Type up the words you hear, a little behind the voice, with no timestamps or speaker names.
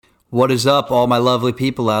What is up, all my lovely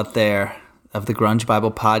people out there of the Grunge Bible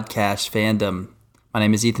Podcast fandom? My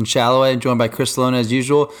name is Ethan Shalloway, joined by Chris Lona as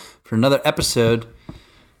usual for another episode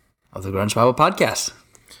of the Grunge Bible Podcast.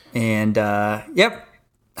 And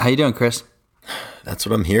how you doing, Chris? That's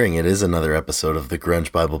what I'm hearing. It is another episode of the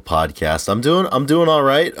Grunge Bible Podcast. I'm doing all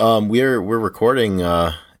right. We're recording.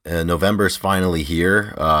 November's finally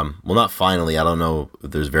here. Well, not finally. I don't know.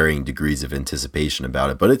 There's varying degrees of anticipation about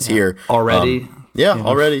it, but it's here already.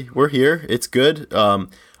 Already. We're here. It's good.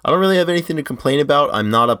 I don't really have anything to complain about. I'm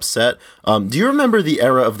not upset. Do you remember the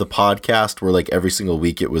era of the podcast where like every single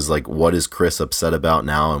week it was like, what is Chris upset about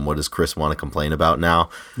now? And what does Chris want to complain about now?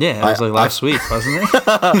 Yeah, it was last week, wasn't it?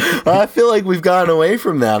 I feel like we've gotten away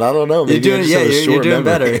from that. I don't know. Maybe you're doing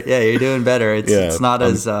better. Yeah, you're doing better. It's not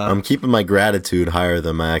as... I'm keeping my gratitude higher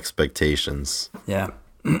than my expectations. Yeah.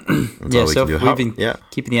 We've been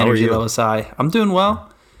keeping the energy levels high. I'm doing well.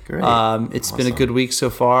 Great. It's been a good week so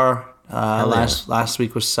far. Last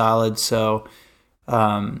week was solid, so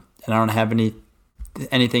and I don't have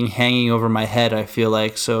anything hanging over my head, I feel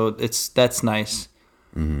like, so that's nice.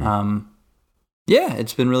 Mm-hmm.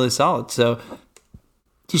 It's been really solid. So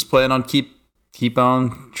just plan on keep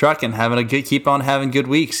on trucking, keep on having good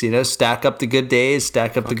weeks, stack up the good days,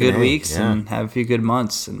 stack up the good weeks, and have a few good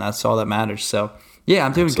months, and that's all that matters. So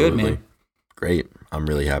I'm doing good, man. Great. I'm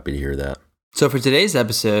really happy to hear that. So for today's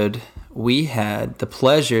episode, we had the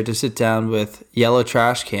pleasure to sit down with Yellow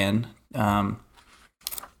Trash Can on,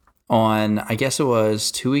 I guess it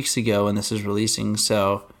was 2 weeks ago when this is releasing.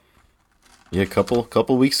 So yeah, a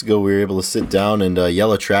couple weeks ago we were able to sit down, and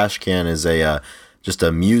Yellow Trash Can is just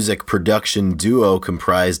a music production duo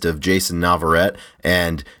comprised of Jason Navarrete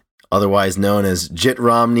and otherwise known as Jit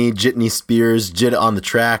Romney, Jitney Spears, Jit on the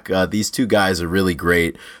track. These two guys are really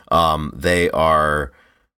great. They are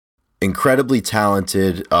incredibly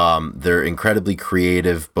talented. They're incredibly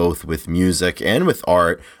creative, both with music and with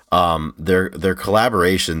art. Their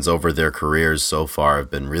collaborations over their careers so far have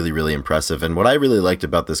been really, really impressive. And what I really liked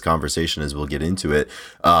about this conversation, as we'll get into it,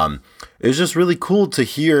 it was just really cool to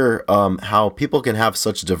hear how people can have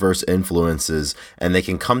such diverse influences, and they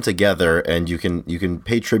can come together, and you can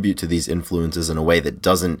pay tribute to these influences in a way that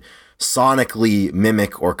doesn't sonically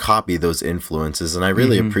mimic or copy those influences. And I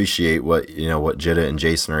really appreciate what Jitta and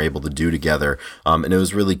Jason are able to do together. And it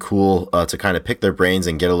was really cool to kind of pick their brains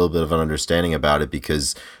and get a little bit of an understanding about it,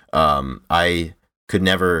 because I could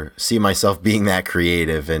never see myself being that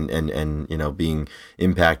creative and being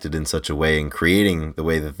impacted in such a way and creating the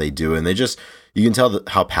way that they do. And you can tell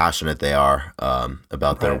how passionate they are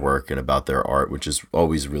about their work and about their art, which is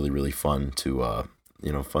always really, really fun to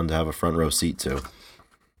have a front row seat to.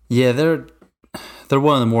 Yeah, they're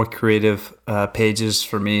one of the more creative pages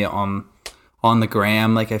for me on the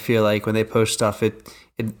gram. Like, I feel like when they post stuff,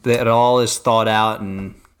 it all is thought out,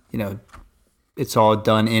 and it's all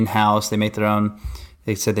done in house. They make their own.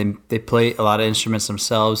 They said they play a lot of instruments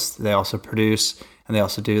themselves. They also produce, and they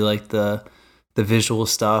also do like the visual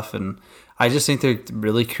stuff. And I just think they're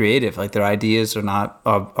really creative. Like, their ideas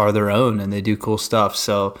are their own, and they do cool stuff.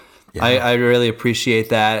 So. Yeah. I really appreciate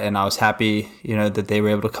that, and I was happy, that they were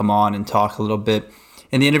able to come on and talk a little bit.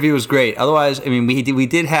 And the interview was great. Otherwise, I mean, we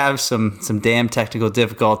did have some damn technical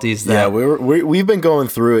difficulties. We've been going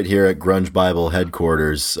through it here at Grunge Bible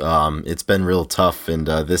headquarters. It's been real tough, and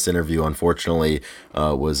this interview, unfortunately,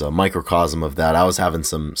 was a microcosm of that. I was having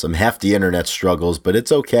some hefty internet struggles, but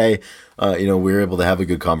it's okay. We were able to have a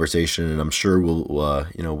good conversation, and I'm sure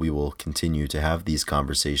we will continue to have these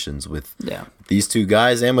conversations with these two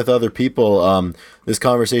guys and with other people. This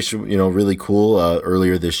conversation, really cool.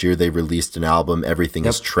 Earlier this year, they released an album, Everything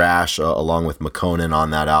is Trash, along with McConan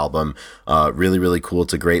on that album. Really, really cool.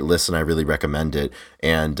 It's a great listen. I really recommend it.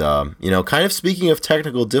 And, kind of speaking of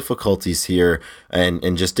technical difficulties here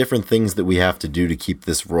and just different things that we have to do to keep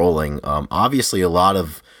this rolling. Obviously, a lot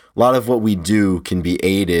of what we do can be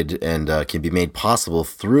aided and can be made possible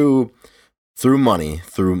through money,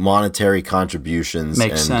 through monetary contributions.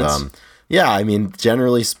 Makes sense. I mean,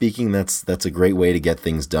 generally speaking, that's a great way to get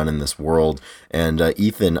things done in this world. And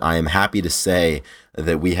Ethan, I am happy to say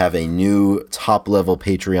that we have a new top-level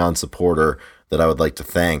Patreon supporter that I would like to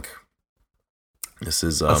thank. This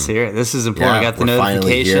is let's hear it. This is important. I got the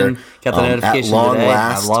notification. Got the notification at long today.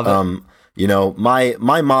 Last, I love it.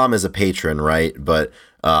 My mom is a patron, right? But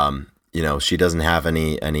she doesn't have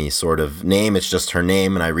any sort of name. It's just her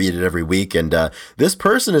name, and I read it every week. And this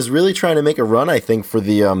person is really trying to make a run, I think, for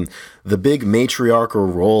the big matriarchal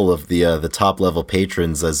role of the top level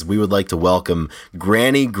patrons, as we would like to welcome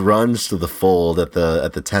Granny Grunge to the fold at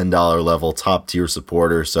the $10 level, top tier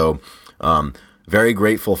supporter. So very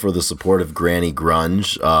grateful for the support of Granny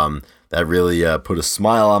Grunge. that really put a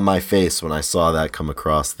smile on my face when I saw that come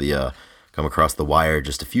across the wire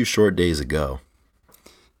just a few short days ago.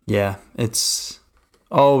 Yeah, it's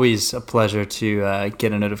always a pleasure to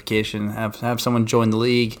get a notification, have someone join the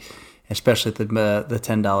league, especially at the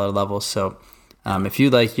 $10 level. So if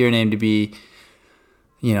you'd like your name to be,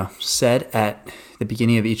 said at the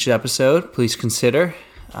beginning of each episode, please consider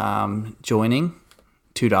joining.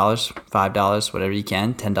 $2, $5, whatever you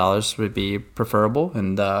can. $10 would be preferable,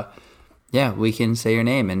 and we can say your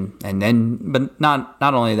name, and then, but not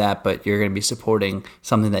only that, but you're going to be supporting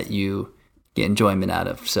something that you get enjoyment out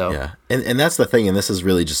of. So yeah, and that's the thing, and this is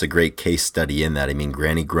really just a great case study in that. I mean,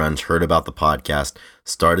 Granny Grunge heard about the podcast,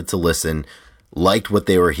 started to listen, liked what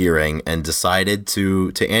they were hearing, and decided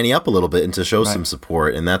to ante up a little bit and to show some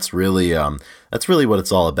support. And that's really what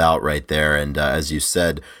it's all about right there. And as you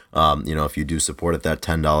said, if you do support at that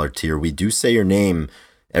 $10 tier, we do say your name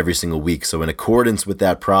every single week. So in accordance with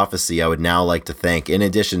that prophecy, I would now like to thank, in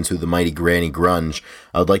addition to the mighty Granny Grunge,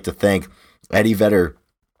 I would like to thank Eddie Vedder.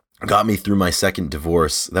 Got me through my second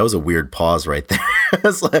divorce. That was a weird pause right there.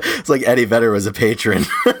 It's like Eddie Vedder was a patron.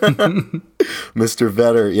 Mr.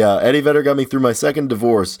 Vedder. Yeah, Eddie Vedder got me through my second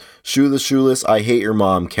divorce. Shoe the Shoeless, I Hate Your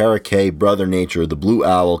Mom, Kara K, Brother Nature, The Blue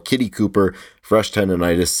Owl, Kitty Cooper, Fresh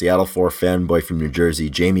Tendonitis, Seattle 4 Fanboy from New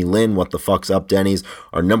Jersey, Jamie Lynn, What the Fuck's Up, Denny's,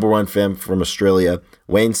 our number one fan from Australia,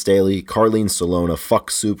 Wayne Staley, Carlene Solona,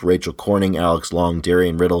 Fuck Soup, Rachel Corning, Alex Long,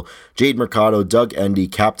 Darian Riddle, Jade Mercado, Doug Endy,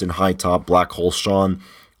 Captain High Top, Black Hole Sean,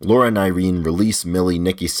 Laura and Irene, Release Millie,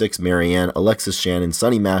 Nikki Six, Marianne, Alexis Shannon,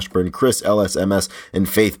 Sunny Mashburn, Chris LSMS, and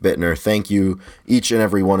Faith Bittner. Thank you, each and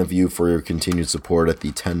every one of you, for your continued support at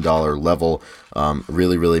the $10 level.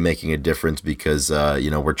 Really, really making a difference because,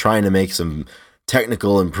 we're trying to make some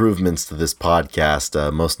technical improvements to this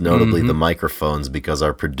podcast, most notably the microphones, because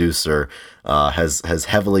our producer has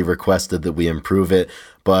heavily requested that we improve it.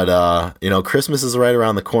 But, Christmas is right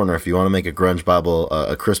around the corner. If you want to make a Grunge Bible,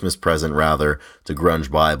 a Christmas present, rather, to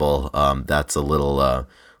Grunge Bible, that's a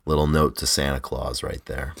little note to Santa Claus right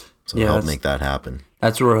there. So help make that happen.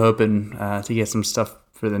 That's what we're hoping to get some stuff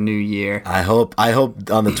for the new year. I hope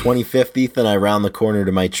on the 25th, Ethan, I round the corner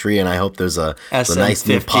to my tree, and I hope there's a nice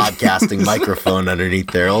new podcasting microphone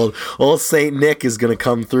underneath there. Old Saint Nick is going to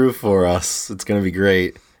come through for us. It's going to be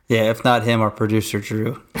great. Yeah, if not him, our producer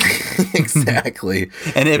Drew. Exactly.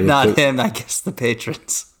 And if not him, I guess the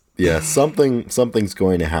patrons. Yeah, something's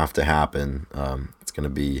going to have to happen. It's going to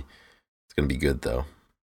be good though.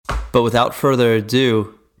 But without further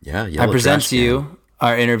ado, I present to you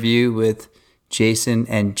our interview with Jason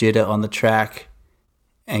and Jidda on the track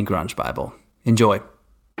and Grunge Bible. Enjoy.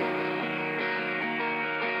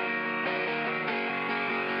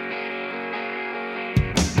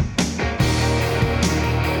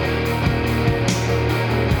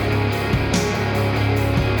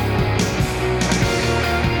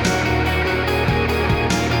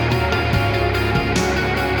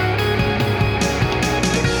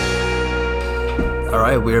 All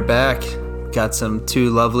right, we're back. Got some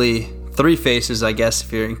three faces, I guess,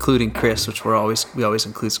 if you're including Chris, which we always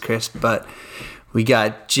includes Chris. But we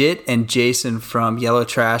got Jit and Jason from Yellow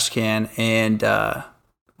Trash Can, and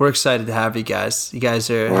we're excited to have you guys. You guys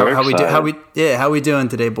are how we doing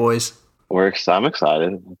today, boys? I'm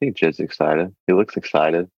excited. I think Jit's excited. He looks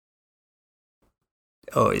excited.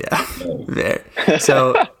 Oh yeah, there.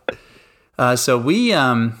 So we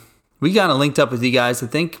got linked up with you guys. I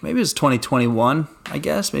think maybe it was 2021. I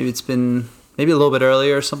guess maybe it's been a little bit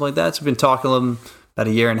earlier or something like that. So we've been talking to them about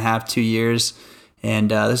a year and a half, 2 years,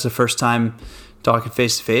 and this is the first time talking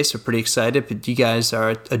face to face. We're pretty excited. But you guys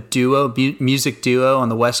are a duo, music duo on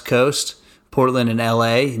the West Coast, Portland and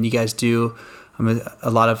LA, and you guys do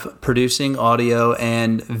a lot of producing, audio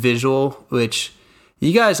and visual, which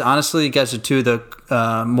you guys are two of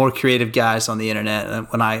the more creative guys on the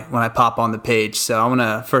internet when I pop on the page. So I want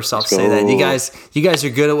to first off say that you guys are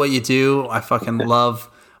good at what you do.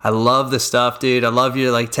 I love the stuff, dude. I love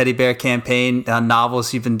your teddy bear campaign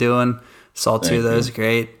novels you've been doing. Saw two of those,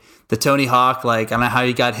 great. The Tony Hawk, I don't know how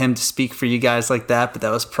you got him to speak for you guys like that, but that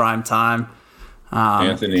was prime time.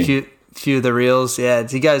 Anthony, few of the reels, yeah.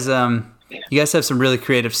 You guys have some really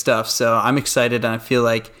creative stuff. So I'm excited, and I feel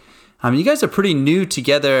like you guys are pretty new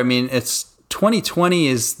together. I mean, it's 2020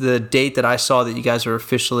 is the date that I saw that you guys were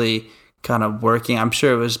officially kind of working. I'm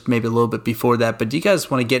sure it was maybe a little bit before that, but do you guys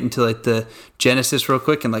want to get into the genesis real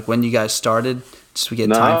quick and when you guys started, just so we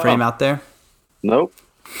get a time frame out there? Nope.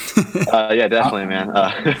 Yeah, definitely, man.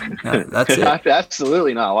 No, that's it.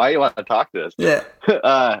 Absolutely not. Why do you want to talk to us? Yeah.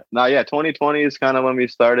 2020 is kind of when we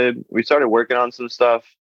started. We started working on some stuff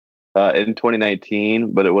in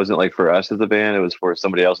 2019, but it wasn't for us as a band. It was for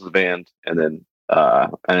somebody else's band. And then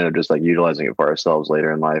ended up just like utilizing it for ourselves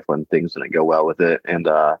later in life when things didn't go well with it. And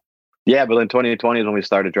yeah, but in 2020 is when we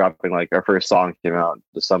started dropping, like our first song came out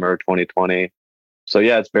the summer of 2020. So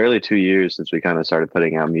yeah, it's barely 2 years since we kind of started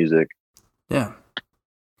putting out music. Yeah.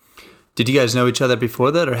 Did you guys know each other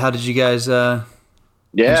before that, or how did you guys?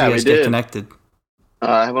 We get connected?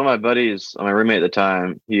 One of my buddies, my roommate at the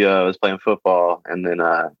time, he was playing football, and then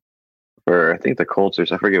for I think the Colts, or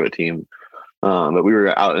I forget what team, but we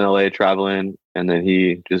were out in LA traveling, and then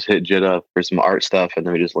he just hit Jit up for some art stuff, and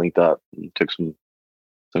then we just linked up and took some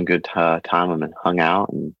good time and hung out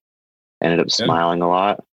and ended up smiling a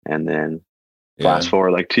lot. And then fast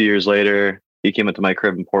forward like 2 years later, he came up to my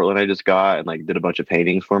crib in Portland I just got and like did a bunch of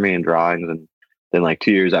paintings for me and drawings. And then like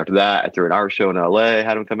 2 years after that, I threw an art show in LA,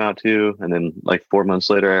 had him come out too. And then like 4 months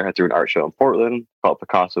later, I threw an art show in Portland called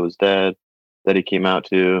Picasso Was Dead that he came out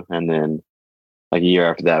to. And then like a year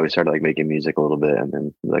after that, we started like making music a little bit. And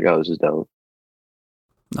then like, oh, this is dope.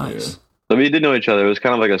 Nice. So we did know each other. It was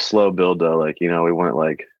kind of like a slow build though. Like, you know, we weren't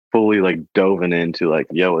like fully like doving into like,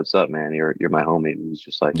 yo, what's up, man? You're my homie. It was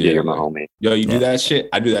just like, yeah, you're my homie. Yo, you do that shit?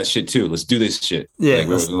 I do that shit too. Let's do this shit. Yeah,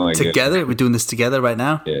 together. We're doing this together right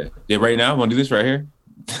now. Yeah. Right now, want to do this right here?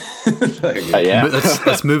 Yeah.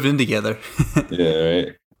 Let's move in together. Yeah,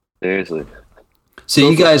 right. Seriously. So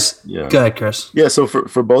you guys, go ahead, Chris. Yeah. So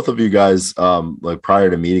for both of you guys, like prior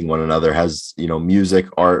to meeting one another, has, you know, music,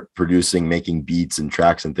 art, producing, making beats and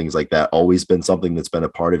tracks and things like that always been something that's been a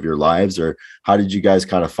part of your lives, or how did you guys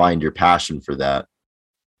kind of find your passion for that?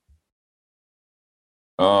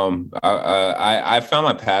 I found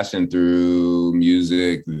my passion through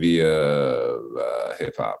music via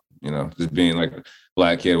hip hop. You know, just being like a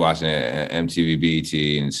black kid watching MTV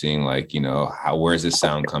BET and seeing like, you know, where's this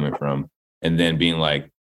sound coming from? And then being like,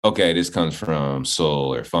 okay, this comes from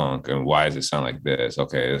soul or funk. And why does it sound like this?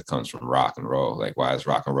 Okay, this comes from rock and roll. Like, why does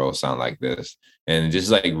rock and roll sound like this? And just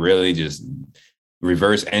like really just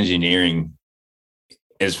reverse engineering,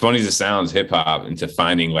 as funny as it sounds, hip hop into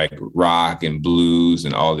finding like rock and blues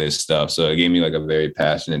and all this stuff. So it gave me like a very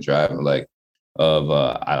passionate drive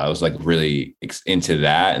I was like really into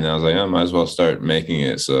that. And I was like, I might as well start making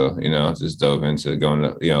it. So, you know, just dove into going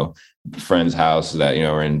to, you know, friends' house that, you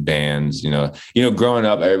know, are in bands, you know, growing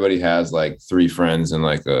up, everybody has like 3 friends in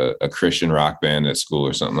like a Christian rock band at school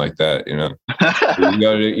or something like that, you know.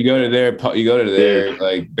 you go to their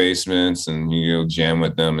like basements and you go jam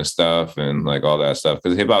with them and stuff and like all that stuff,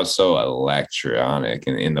 because hip hop is so electronic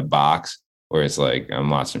and in the box where it's like I'm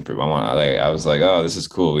watching. I was like, oh, this is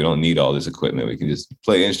cool. We don't need all this equipment. We can just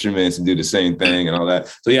play instruments and do the same thing and all that.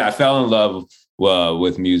 So yeah, I fell in love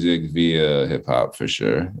with music via hip hop for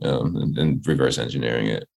sure, and reverse engineering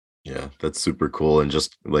it. Yeah, that's super cool. And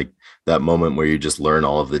just like that moment where you just learn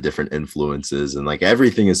all of the different influences and like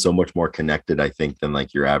everything is so much more connected, I think, than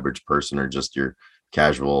like your average person or just your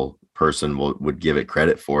casual person would give it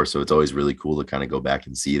credit for. So it's always really cool to kind of go back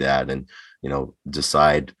and see that and, you know,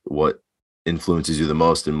 decide what influences you the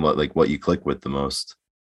most and what you click with the most.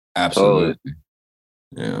 Absolutely.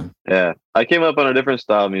 Yeah. I came up on a different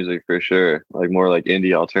style of music for sure, like more like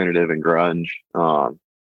indie alternative and grunge.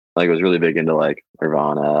 Like I was really big into like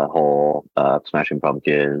Nirvana, Hole, Smashing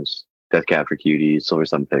Pumpkins, Death Cab for Cuties, Silver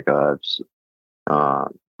Sun Pickups,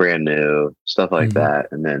 Brand New, stuff like that.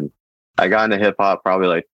 And then I got into hip hop probably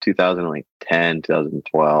like 2010,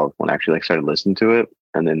 2012 when I actually like started listening to it.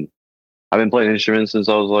 And then I've been playing instruments since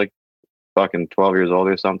I was like fucking 12 years old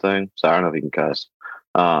or something. So I don't know if you can cuss.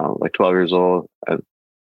 Like 12 years old.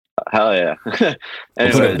 Hell yeah.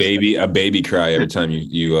 It's like a baby cry every time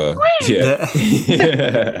you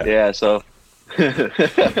yeah, so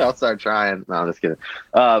I'll start trying. No, I'm just kidding.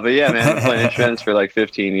 But yeah, man, I've been playing instruments for like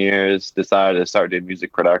 15 years. Decided to start doing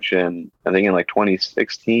music production, I think in like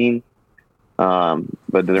 2016. But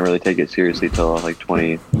didn't really take it seriously till like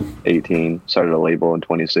 2018. Started a label in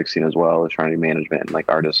 2016 as well. Was trying to do management and like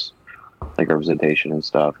artists, like representation and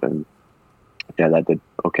stuff. And yeah, that did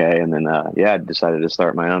okay. And then I decided to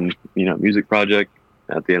start my own, music project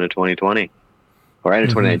at the end of 2020, or end of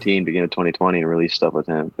 2019, beginning of 2020, and release stuff with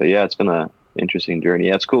him. But yeah, it's been a interesting journey.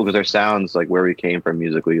 Yeah, it's cool because our sounds, like where we came from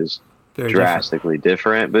musically, is very drastically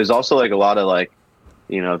different. But there's also like a lot of like,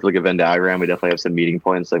 if you look at Venn diagram, we definitely have some meeting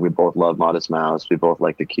points. Like we both love Modest Mouse. We both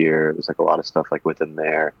like The Cure. There's like a lot of stuff like within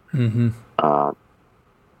there. But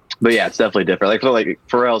yeah, it's definitely different. Like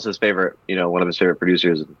Pharrell's his favorite, one of his favorite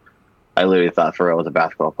producers. I literally thought Pharrell was a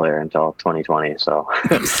basketball player until 2020. So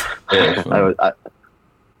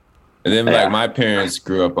And then Yeah. like my parents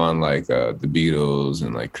grew up on like the Beatles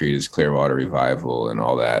and like Creedence Clearwater Revival and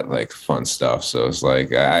all that like fun stuff. So it's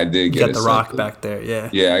like I did You get got a the sense rock of- back there, yeah.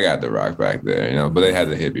 Yeah, I got the rock back there, you know, but they had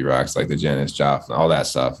the hippie rocks like the Janis Joplin, all that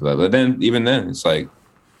stuff. But then even then, it's like,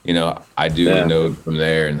 you know, I do Yeah. know from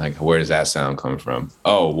there and like, where does that sound come from?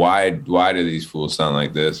 Oh, why do these fools sound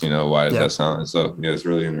like this? You know, why does Yeah. that sound? So yeah, it's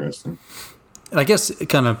really interesting. And I guess it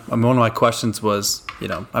kind of one of my questions was, you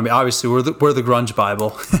know, I mean, obviously we're the grunge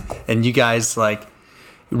Bible, and you guys like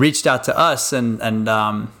reached out to us and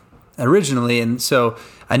originally, and so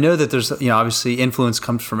I know that there's, you know, obviously influence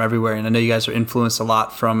comes from everywhere, and I know you guys are influenced a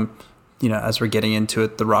lot from, you know, as we're getting into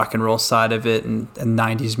it, the rock and roll side of it and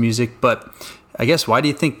 90s music. But I guess why do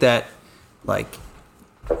you think that, like,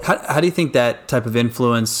 how do you think that type of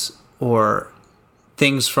influence or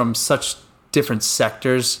things from such different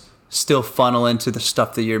sectors still funnel into the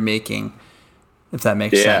stuff that you're making, if that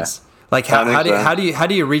makes Yeah. sense? Like That makes sense. how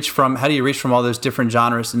do you reach from all those different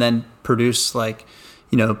genres and then produce, like,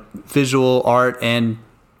 you know, visual art and,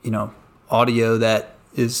 you know, audio that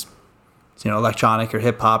is, you know, electronic or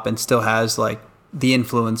hip hop and still has like the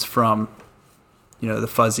influence from, you know, the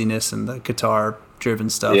fuzziness and the guitar driven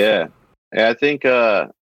stuff? Yeah. I think a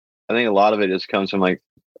lot of it just comes from like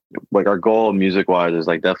our goal music wise is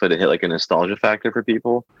like definitely to hit like a nostalgia factor for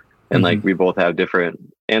people. And like we both have different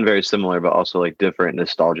and very similar, but also like different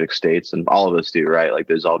nostalgic states, and all of us do, right? Like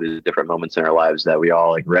there's all these different moments in our lives that we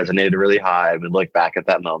all like resonated really high, and we look back at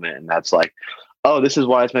that moment, and that's like, oh, this is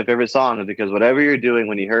why it's my favorite song, is because whatever you're doing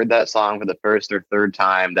when you heard that song for the first or third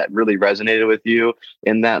time that really resonated with you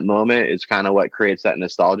in that moment is kind of what creates that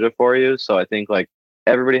nostalgia for you. So I think like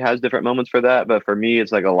everybody has different moments for that, but for me,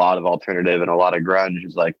 it's like a lot of alternative and a lot of grunge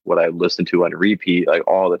is like what I listen to on repeat like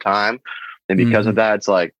all the time, and because of that, it's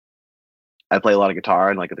like I play a lot of guitar,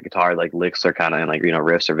 and like the guitar like licks are kind of, and like, you know,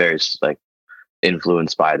 riffs are very like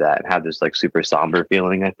influenced by that and have this like super somber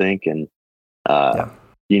feeling, I think. And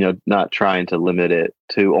you know, not trying to limit it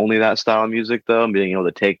to only that style of music though, and being able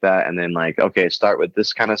to take that and then like, okay, start with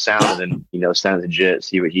this kind of sound and then, you know, send it to Jit,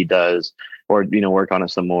 see what he does, or, you know, work on it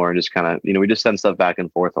some more, and just kind of, you know, we just send stuff back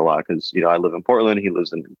and forth a lot because, you know, I live in Portland, he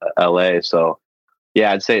lives in LA, so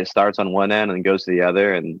yeah, I'd say it starts on one end and goes to the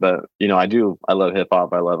other. And but you know, I love hip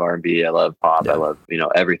hop, I love R&B, I love pop, I love, you know,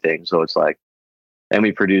 everything. So it's like, and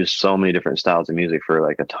we produce so many different styles of music for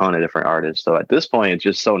like a ton of different artists. So at this point, it's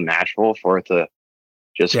just so natural for it to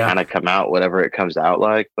just kind of come out whatever it comes out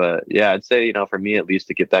like. But yeah, I'd say, you know, for me at least,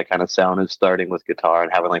 to get that kind of sound is starting with guitar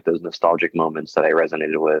and having like those nostalgic moments that I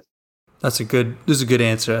resonated with. This is a good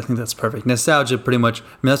answer. I think that's perfect. Nostalgia, pretty much. I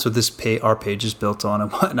mean, that's what our page is built on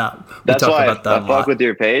and whatnot. That's why I fuck with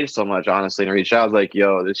your page so much, honestly. And reach out, I was like,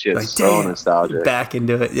 yo, this shit's like, so nostalgic. Back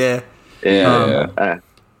into it, yeah. Yeah.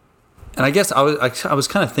 And I guess I was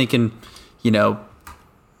kind of thinking, you know,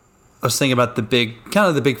 I was thinking about the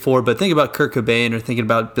big four, but think about Kurt Cobain or thinking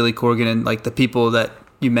about Billy Corgan and like the people that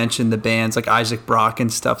you mentioned, the bands like Isaac Brock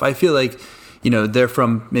and stuff. I feel like, you know, they're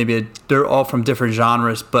all from different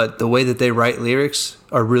genres, but the way that they write lyrics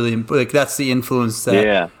are really like, that's the influence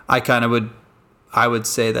that I would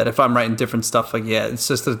say that if I'm writing different stuff, like, yeah, it's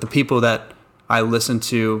just that the people that I listened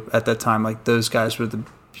to at that time, like those guys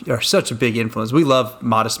are such a big influence. We love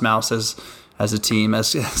Modest Mouse as a team,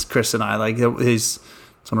 as Chris and I, like it's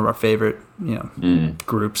one of our favorite, you know,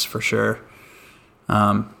 groups for sure.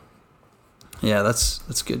 Yeah,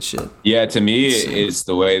 that's good shit. Yeah, to me, it's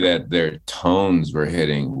the way that their tones were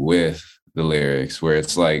hitting with the lyrics, where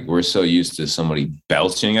it's like we're so used to somebody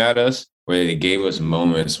belching at us, where they gave us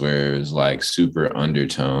moments where it was like super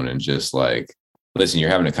undertone and just like, listen,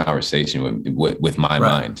 you're having a conversation with my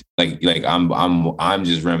mind. Like I'm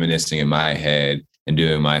just reminiscing in my head and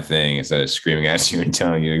doing my thing instead of screaming at you and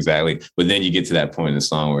telling you exactly. But then you get to that point in the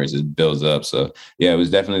song where it just builds up. So yeah, it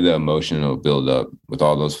was definitely the emotional build up with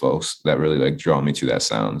all those folks that really like draw me to that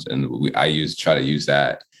sound. And I try to use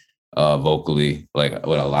that vocally, like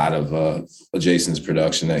with a lot of Jason's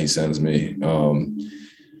production that he sends me.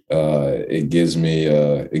 It gives me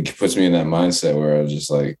it puts me in that mindset where I was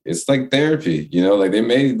just like, it's like therapy, you know, like they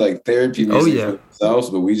made like therapy music for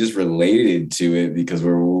themselves, but we just related to it because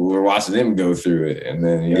we're watching them go through it. And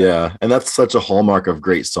then yeah, and that's such a hallmark of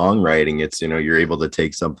great songwriting. It's, you know, you're able to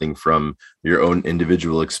take something from your own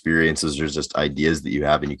individual experiences or just ideas that you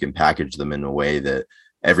have, and you can package them in a way that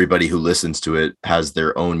everybody who listens to it has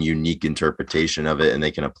their own unique interpretation of it, and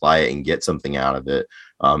they can apply it and get something out of it.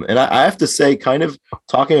 And I have to say, kind of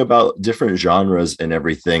talking about different genres and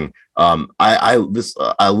everything, I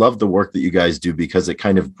love the work that you guys do because it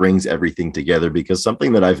kind of brings everything together. Because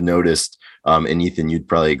something that I've noticed, and Ethan, you'd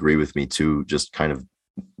probably agree with me too, just kind of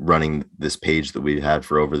running this page that we've had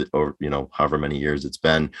for over however many years it's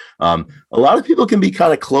been. A lot of people can be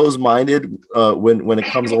kind of closed-minded when it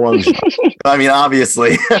comes along. I mean,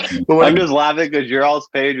 obviously, but I'm just laughing because your all's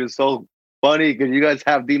page is so funny because you guys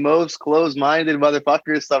have the most closed-minded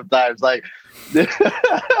motherfuckers sometimes. Like,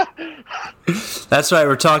 that's right.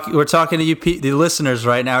 We're talking to you, the listeners,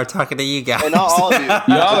 right now. We're talking to you guys. And not all of you.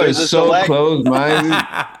 Y'all are so closed-minded.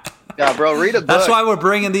 Yeah, bro, read a book. That's why we're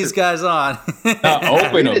bringing these guys on.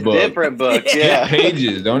 Open a book. Different book. Yeah. Get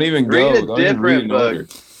pages. Don't even Read go. a Don't even read different in book. order.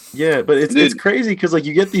 Yeah, but it's crazy because like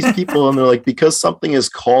you get these people and they're like, because something is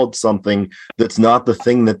called something that's not the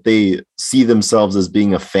thing that they see themselves as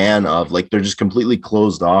being a fan of, like they're just completely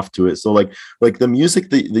closed off to it. So like the music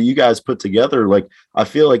that you guys put together, like I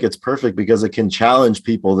feel like it's perfect because it can challenge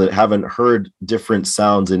people that haven't heard different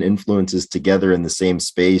sounds and influences together in the same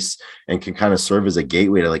space, and can kind of serve as a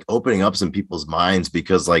gateway to like opening up some people's minds.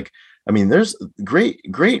 Because like, I mean, there's great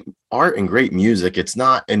art and great music. It's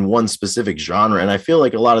not in one specific genre. And I feel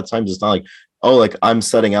like a lot of times it's not like, oh, like I'm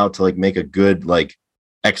setting out to like make a good like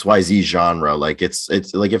XYZ genre. Like it's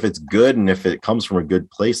like if it's good and if it comes from a good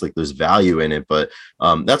place, like there's value in it. But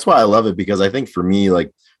that's why I love it, because I think for me,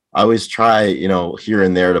 like I always try, here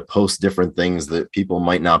and there to post different things that people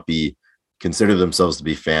might not be consider themselves to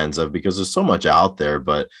be fans of, because there's so much out there.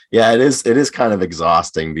 But yeah, it is kind of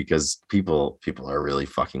exhausting because people are really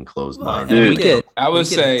fucking closed-minded. I would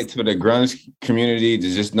say to the grunge community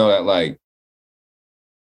to just know that like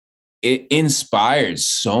it inspired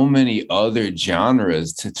so many other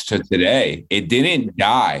genres to today. It didn't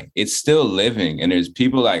die. It's still living. And there's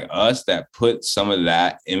people like us that put some of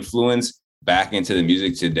that influence back into the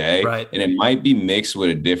music today. Right. And it might be mixed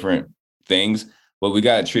with different things, but we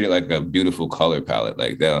got to treat it like a beautiful color palette.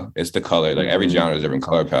 Like it's the color, like every genre is a different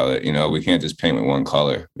color palette. We can't just paint with one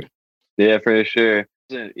color. Yeah, for sure.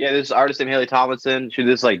 Yeah, this artist named Haley Tomlinson. She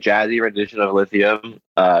did this like jazzy rendition of Lithium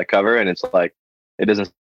cover. And it's like, it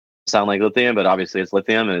doesn't sound like Lithium, but obviously it's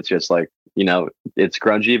Lithium. And it's just like, it's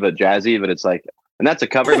grungy, but jazzy, but it's like, and that's a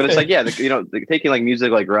cover, but it's like, yeah, taking like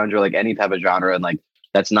music like grunge or like any type of genre. And like,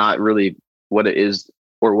 that's not really what it is.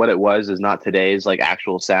 Or what it was is not today's like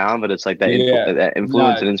actual sound, but it's like that, that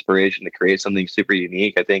influence and inspiration to create something super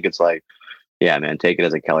unique. I think it's like, yeah, man, take it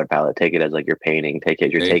as a color palette, take it as like you're painting,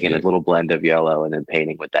 you're taking a little blend of yellow and then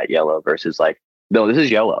painting with that yellow versus like, no, this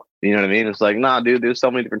is yellow. You know what I mean? It's like, nah, dude, there's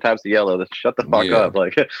so many different types of yellow. Shut the fuck up.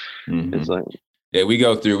 Like, it's like, yeah, we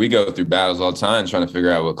go through battles all the time trying to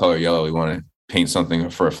figure out what color yellow we want to paint something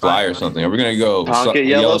for a fly or something. Are we going to go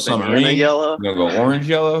yellow submarine? Yellow? We're going to go orange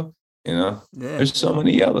yellow? There's so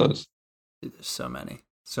many yellows. There's so many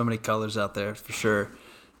colors out there for sure.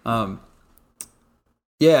 Yeah,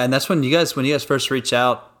 and that's when you guys first reach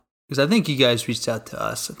out, because I think you guys reached out to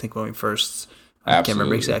us. I think when we first, I can't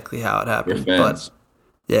remember exactly how it happened, but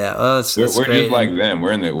yeah, we're just like them.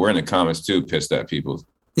 We're in the comments too, pissed at people.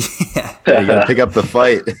 Yeah, you gotta pick up the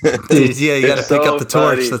fight, dude. Yeah, you gotta pick up the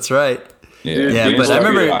torch. That's right. Yeah, but I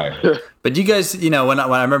remember. But you guys, when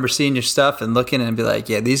I remember seeing your stuff and looking and be like,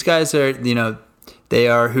 yeah, these guys are, they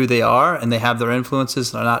are who they are and they have their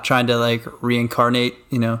influences. They're not trying to like reincarnate,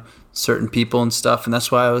 certain people and stuff. And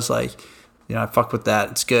that's why I was like, I fuck with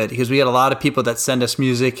that. It's good because we got a lot of people that send us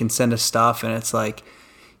music and send us stuff. And it's like,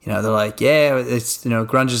 they're like, yeah, it's,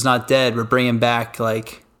 grunge is not dead. We're bringing back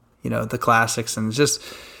like, the classics. And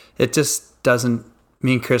it just doesn't,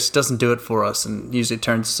 me and Chris doesn't do it for us and usually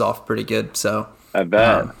turns us off pretty good. So I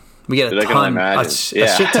bet. We get a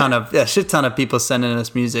shit ton of people sending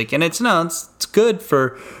us music, and it's good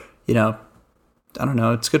for, I don't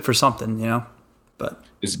know, it's good for something, but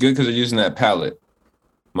it's good because they're using that palette,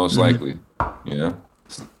 most likely,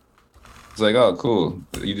 It's like, oh, cool.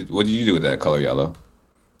 What did you do with that color yellow?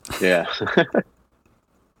 Yeah.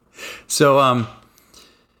 So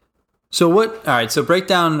what? All right. So break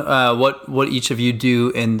down what each of you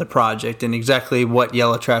do in the project and exactly what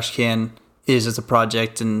Yellow Trash Can is as a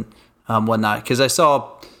project and whatnot. Because I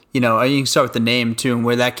saw, you can start with the name too and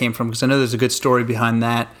where that came from, because I know there's a good story behind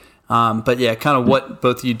that. But yeah, kind of what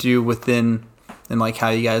both of you do within and like how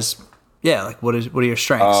you guys, like what are your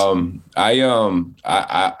strengths?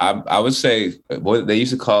 I would say what they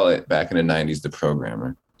used to call it back in the 90s, the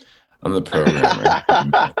programmer. I'm the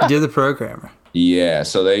programmer. You're the programmer. Yeah.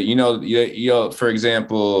 So they, for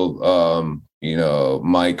example,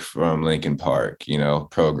 Mike from Linkin Park,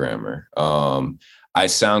 programmer. I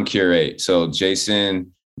sound curate. So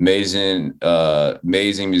Jason, amazing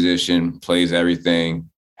musician, plays everything,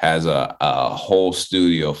 has a whole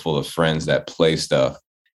studio full of friends that play stuff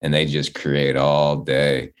and they just create all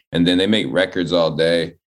day. And then they make records all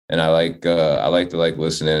day. and I like to like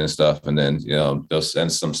listen in and stuff, and then they'll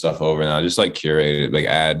send some stuff over, and I'll just like curate it, like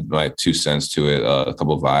add my 2 cents to it, a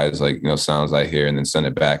couple of vibes, like sounds I hear, and then send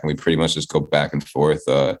it back, and we pretty much just go back and forth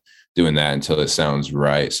doing that until it sounds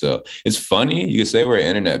right. So it's funny, you could say we're an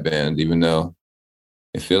internet band, even though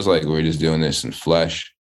it feels like we're just doing this in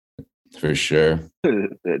flesh, for sure.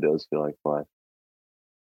 It does feel like flesh.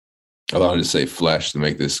 I wanted to say flesh to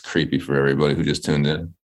make this creepy for everybody who just tuned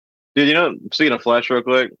in. Dude, speaking of flesh real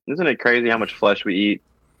quick, isn't it crazy how much flesh we eat?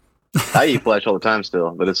 I eat flesh all the time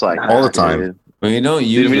still, but it's like all the time. Dude. Well, you don't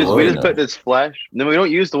use we just put this flesh. No, we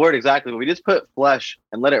don't use the word exactly, but we just put flesh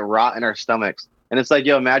and let it rot in our stomachs. And it's like,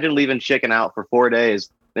 imagine leaving chicken out for 4 days,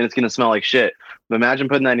 then it's gonna smell like shit. But imagine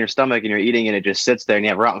putting that in your stomach and you're eating and it just sits there and you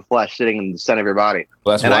have rotten flesh sitting in the center of your body.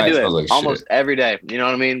 Well, that's and why I do it like almost shit. every day. You know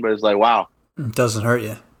what I mean? But it's like, wow. It doesn't hurt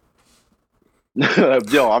you.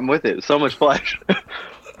 Yo, I'm with it. So much flesh.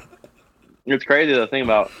 It's crazy to think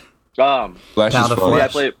about. Flesh is Pound of fun.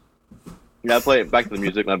 flesh. I play back to the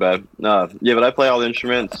music. My bad. Yeah, but I play all the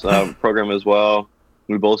instruments. Program as well.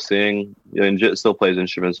 We both sing. And Jit still plays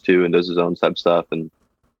instruments too, and does his own type stuff. And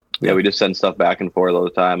yeah, we just send stuff back and forth all the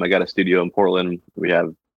time. I got a studio in Portland. We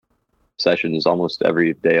have sessions almost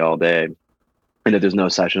every day, all day. And if there's no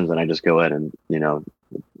sessions, then I just go in and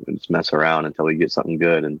just mess around until we get something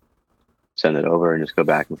good and send it over and just go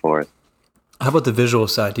back and forth. How about the visual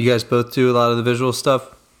side? Do you guys both do a lot of the visual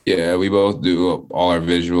stuff? Yeah, we both do all our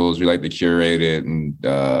visuals. We like to curate it, and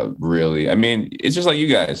really, I mean, it's just like you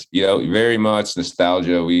guys, very much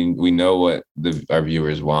nostalgia. We know what our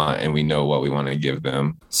viewers want, and we know what we want to give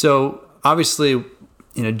them. So obviously,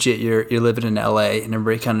 Jit, you're living in LA, and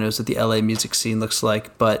everybody kind of knows what the LA music scene looks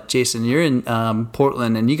like. But Jason, you're in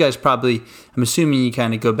Portland, and you guys probably, I'm assuming you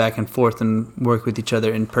kind of go back and forth and work with each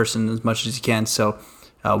other in person as much as you can. So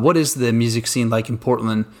what is the music scene like in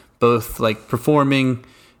Portland, both like performing,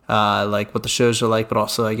 like what the shows are like, but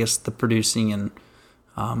also I guess the producing and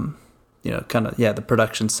the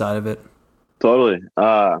production side of it? Totally.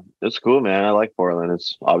 It's cool, man. I like Portland.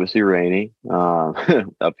 It's obviously rainy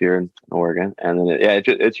up here in Oregon, and then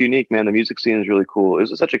it's unique, man. The music scene is really cool.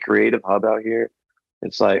 It's such a creative hub out here.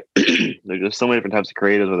 It's like there's just so many different types of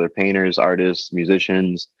creatives, whether painters, artists,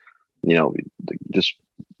 musicians, just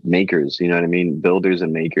makers. You know what I mean? Builders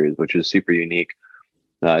and makers, which is super unique.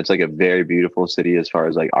 It's like a very beautiful city as far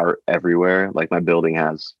as like art everywhere. Like my building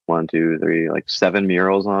has 1, 2, 3, like 7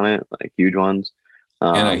 murals on it, like huge ones.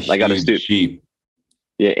 And I got a sheep.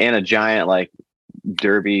 Yeah, and a giant like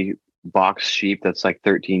derby box sheep that's like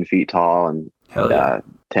 13 feet tall and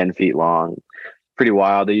 10 feet long. Pretty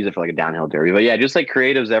wild. They use it for like a downhill derby. But yeah, just like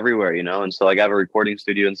creatives everywhere, And so like I have a recording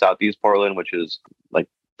studio in Southeast Portland, which is like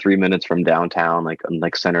 3 minutes from downtown,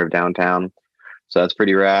 like center of downtown. So that's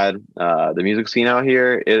pretty rad. The music scene out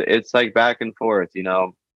here, it's like back and forth,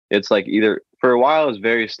 It's like either for a while it was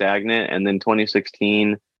very stagnant, and then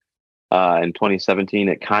 2016 and 2017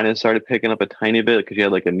 it kind of started picking up a tiny bit because you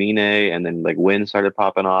had like Amine, and then like Wind started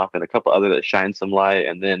popping off, and a couple other that shined some light,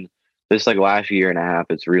 and then this like last year and a half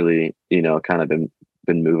it's really kind of been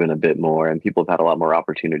moving a bit more, and people have had a lot more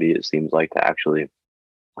opportunity, it seems like, to actually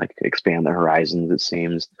like expand their horizons. It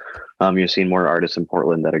seems you're seeing more artists in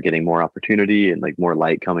Portland that are getting more opportunity and like more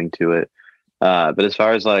light coming to it. But as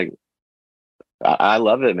far as like, I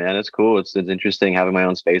love it, man. It's cool. It's interesting having my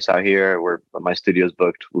own space out here. Where my studio's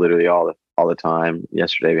booked literally all the time.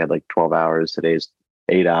 Yesterday we had like 12 hours. Today's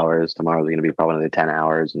 8 hours. Tomorrow's going to be probably another 10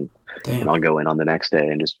 hours, and I'll go in on the next day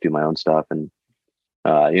and just do my own stuff. And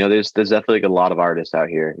there's definitely like a lot of artists out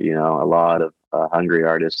here. A lot of hungry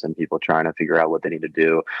artists and people trying to figure out what they need to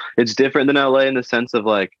do. It's different than LA in the sense of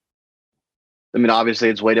like, I mean, obviously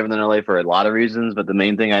it's way different than LA for a lot of reasons, but the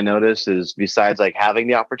main thing I notice is besides like having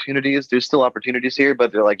the opportunities, there's still opportunities here,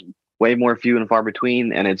 but they're like way more few and far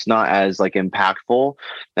between, and it's not as like impactful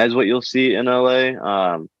as what you'll see in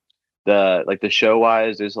LA. The show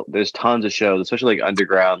wise, there's tons of shows, especially like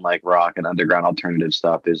underground like rock and underground alternative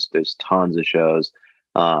stuff. There's tons of shows.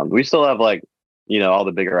 We still have like all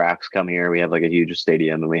the bigger acts come here. We have like a huge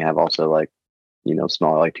stadium, and we have also like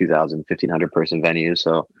smaller like 2,000, 1,500 person venues.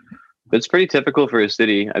 So it's pretty typical for a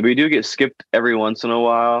city. We do get skipped every once in a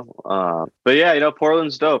while, but yeah,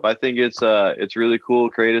 Portland's dope. I think it's really cool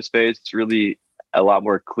creative space. It's really a lot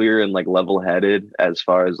more clear and like level headed as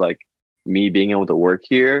far as like me being able to work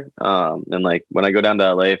here. And like when I go down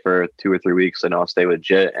to LA for 2 or 3 weeks, I know I'll stay with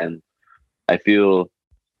Jit, and I feel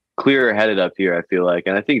clearer headed up here, I feel like.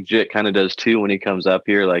 And I think Jit kind of does too when he comes up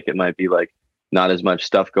here. Like it might be like not as much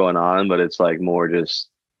stuff going on, but it's like more just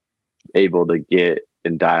able to get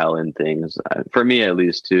and dial in things. For me at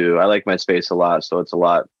least too. I like my space a lot, so it's a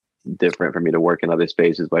lot different for me to work in other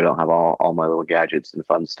spaces, but I don't have all my little gadgets and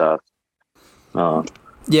fun stuff.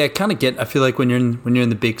 Yeah, I feel like when you're in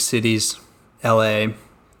the big cities, LA,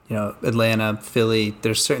 Atlanta, Philly,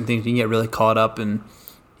 there's certain things you can get really caught up in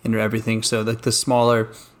everything. So like the smaller,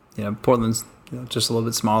 Portland's just a little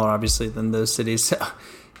bit smaller obviously than those cities.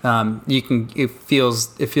 It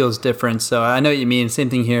feels different. So I know what you mean. Same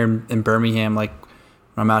thing here in Birmingham. Like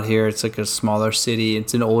when I'm out here, it's like a smaller city.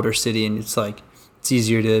 It's an older city, and it's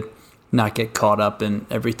easier to not get caught up in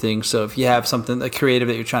everything. So if you have something like creative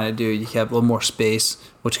that you're trying to do, you have a little more space,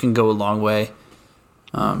 which can go a long way.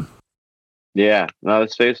 Yeah, no, the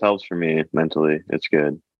space helps for me mentally. It's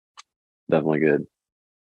good, definitely good.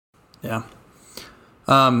 Yeah.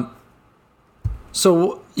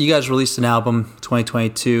 So you guys released an album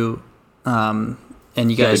 2022, and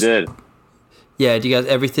you guys did. Yeah, do you guys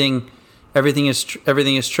everything is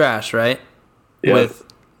trash, right? Yeah.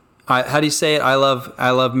 How do you say it? I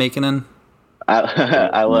love making him.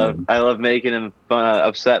 I love making him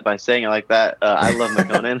upset by saying it like that. I love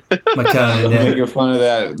McConan. McConan, yeah. Making fun of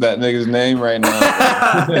that nigga's name right now.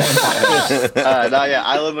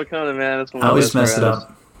 I love McConan, man. That's one I of my always best mess it friends.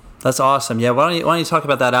 up. That's awesome. Yeah, why don't you talk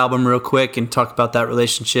about that album real quick and talk about that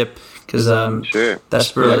relationship? Because sure,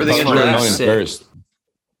 that's really, Everything is really trash. sick. First.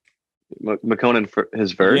 McConan for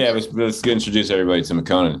his verse. Yeah, let's introduce everybody to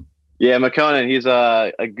McConan. Yeah, McConan. He's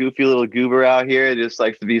a goofy little goober out here. Just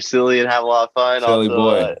likes to be silly and have a lot of fun. Silly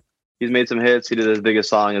boy. He's made some hits. He did his biggest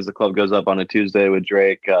song as the club goes up on a Tuesday with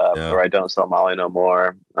Drake, or I Don't Sell Molly No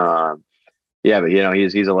More. Yeah, but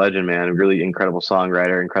he's a legend, man. Really incredible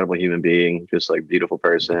songwriter, incredible human being, just like beautifur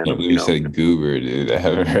person. I can't believe you said goober, dude. I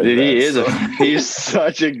haven't heard that. He's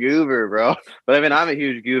such a goober, bro. But I mean, I'm a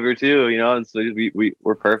huge goober too, and so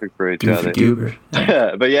we're perfect for each other. Goober.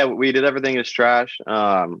 But yeah, we did Everything Is Trash.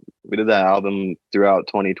 We did that album throughout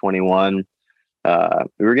 2021. We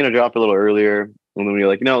were gonna drop it a little earlier, and then we were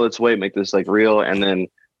like, no, let's wait, make this like real. And then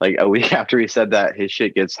like a week after he said that, his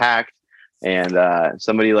shit gets hacked. And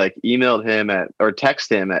somebody like emailed him or texted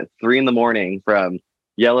him at 3 a.m. from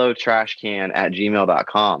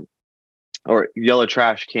yellowtrashcan@gmail.com or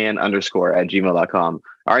yellowtrashcan_@gmail.com.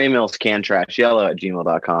 Our email is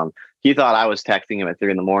cantrashyellow@gmail.com. He thought I was texting him at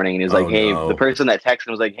 3 a.m. and he was like, hey, the person that texted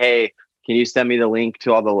him was like, hey, can you send me the link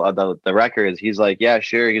to all the records? He's like, yeah,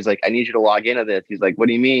 sure. He's like, I need you to log into this. He's like, what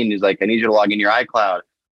do you mean? He's like, I need you to log in your iCloud.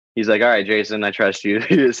 He's like, all right, Jason, I trust you.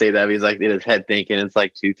 He didn't say that. He's like in his head thinking it's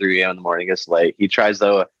like 2, 3 a.m. in the morning. It's late. He tries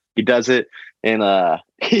though. He does it, and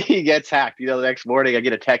he gets hacked. The next morning I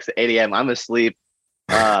get a text at 8 a.m. I'm asleep,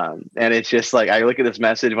 and it's just like I look at this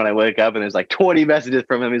message when I wake up, and there's like 20 messages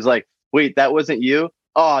from him. He's like, wait, that wasn't you?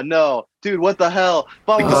 Oh no, dude, what the hell?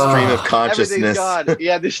 Like the stream of consciousness. Gone.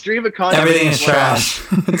 Yeah, the stream of consciousness. Everything is trash.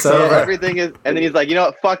 It's so over. Everything is, and then he's like, you know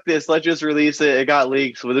what? Fuck this. Let's just release it. It got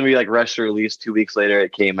leaked. So then we like rushed to release. 2 weeks later,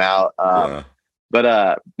 it came out.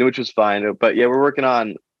 But which was fine. But yeah, we're working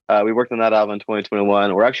on. We worked on that album in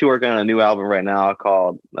 2021. We're actually working on a new album right now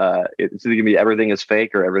called. It's either gonna be Everything Is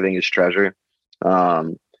Fake or Everything Is Treasure.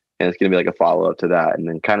 And it's gonna be like a follow up to that, and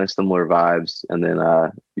then kind of similar vibes. And then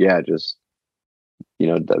just.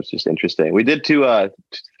 That was just interesting. We did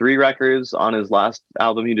 3 records on his last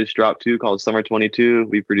album he just dropped too, called Summer 22.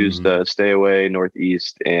 We produced Stay Away,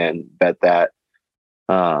 Northeast, and Bet That.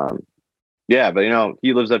 But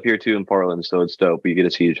he lives up here too in Portland, so it's dope. We get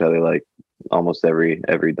to see each other like almost every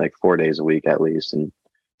like 4 days a week at least, and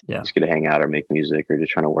just get to hang out or make music or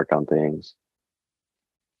just trying to work on things.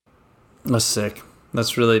 That's sick.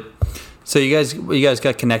 That's really. So you guys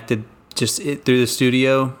got connected just through the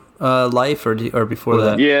studio life or before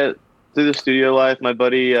that? Yeah, through the studio life. My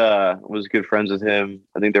buddy was good friends with him.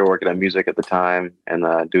 I think they were working on music at the time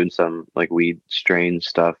and doing some like weed strain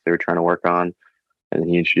stuff they were trying to work on. And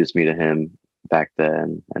he introduced me to him back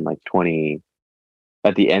then and like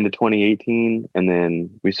at the end of 2018. And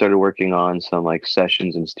then we started working on some like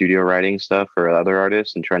sessions and studio writing stuff for other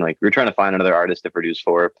artists and we were trying to find another artist to produce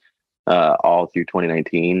for. All through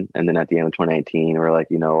 2019, and then at the end of 2019, we're like,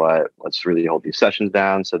 you know what? Let's really hold these sessions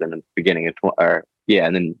down. So then, at the beginning of I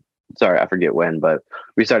forget when, but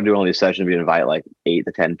we started doing all these sessions. We invite like 8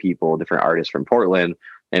 to 10 people, different artists from Portland,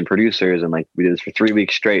 and producers, and like we did this for 3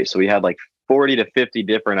 weeks straight. So we had like 40 to 50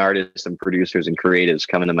 different artists and producers and creatives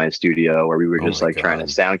coming to my studio, where we were just trying to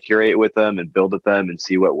sound curate with them and build with them and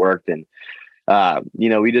see what worked. And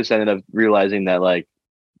we just ended up realizing that like.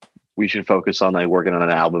 We should focus on like working on an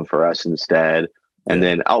album for us instead. And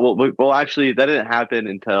then, actually that didn't happen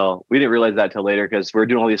until we didn't realize that till later. Cause we're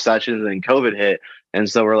doing all these sessions and then COVID hit. And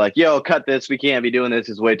so we're like, yo, cut this. We can't be doing this.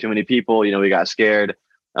 It's way too many people. We got scared.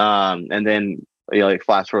 And then like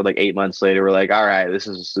flash forward like 8 months later, we're like, all right, this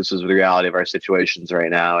is the reality of our situations right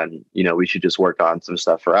now, and we should just work on some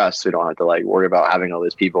stuff for us. So we don't have to like worry about having all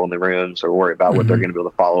these people in the rooms or worry about what they're going to be able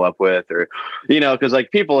to follow up with, or because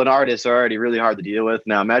like people and artists are already really hard to deal with.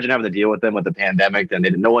 Now imagine having to deal with them with the pandemic, then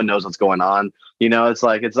no one knows what's going on. It's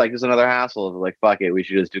like just another hassle of like, fuck it, we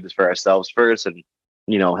should just do this for ourselves first, and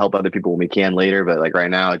help other people when we can later. But like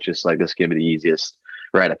right now, it's just like this is gonna be the easiest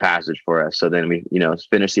rite of passage for us. So then we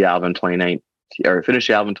finished the album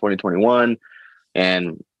 2021,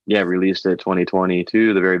 and released it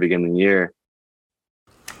 2022, the very beginning of the year.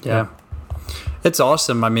 Yeah, it's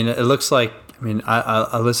awesome. I mean, it looks like,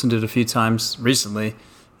 I listened to it a few times recently,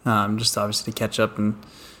 just obviously to catch up, and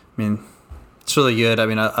I mean, it's really good. I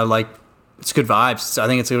mean, I like, it's good vibes. I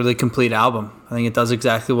think it's a really complete album. I think it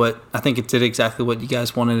did exactly what you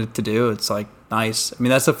guys wanted it to do. It's like nice. I mean,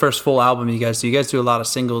 that's the first full album you guys do. You guys do a lot of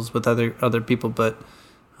singles with other people, but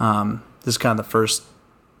this is kind of the first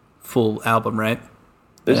full album, right?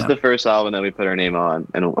 This is the first album that we put our name on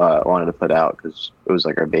and wanted to put out because it was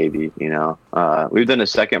like our baby. We've done a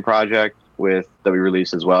second project that we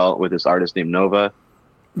released as well with this artist named Nova.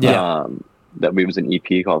 Yeah. That was an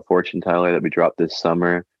EP called Fortune Teller that we dropped this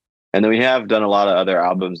summer. And then we have done a lot of other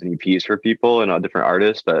albums and EPs for people and different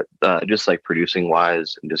artists, but just like producing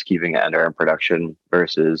wise and just keeping it under our production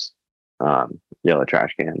versus Yellow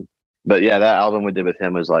Trash Can. But yeah, that album we did with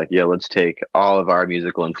him was like, let's take all of our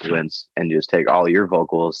musical influence and just take all your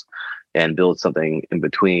vocals and build something in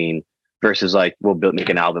between versus like, make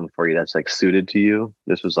an album for you that's like suited to you.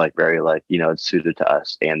 This was like very like, it's suited to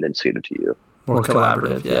us and then suited to you. More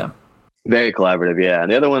collaborative. Yeah. Very collaborative, yeah.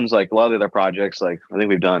 And the other ones, like a lot of the other projects, like I think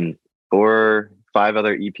we've done 4 or 5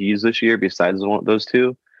 other EPs this year besides those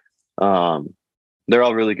 2. They're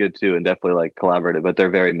all really good too, and definitely like collaborative. But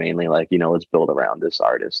they're very mainly like let's build around this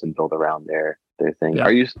artist and build around their thing. Yeah.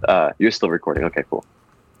 Are you? You're still recording? Okay, cool.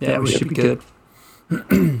 Yeah, we should be good.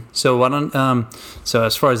 So why don't so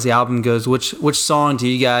as far as the album goes, which song do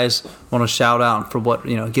you guys want to shout out for? What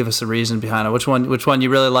give us a reason behind it. Which one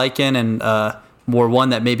you really liking, and more one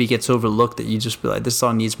that maybe gets overlooked that you just be like, this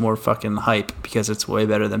song needs more fucking hype because it's way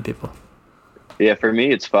better than people. Yeah, for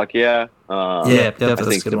me it's Fuck Yeah.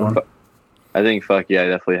 That's a good one. I think Fuck Yeah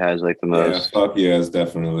definitely has like the most. Yeah, Fuck Yeah is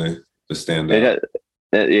definitely the standout.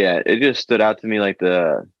 It just stood out to me like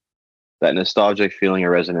that nostalgic feeling or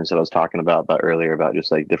resonance that I was talking about earlier about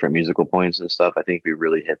just like different musical points and stuff. I think we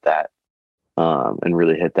really hit that, and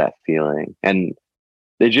really hit that feeling. And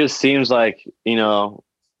it just seems like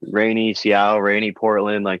rainy Seattle, rainy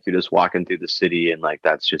Portland, like you're just walking through the city and like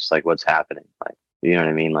that's just like what's happening. Like, you know what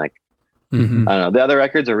I mean? Like, I don't know. The other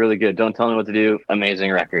records are really good. Don't Tell Me What to Do,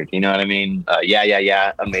 amazing record. You know what I mean?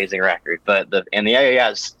 Yeah, amazing record. But the Yeah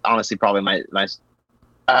is honestly probably my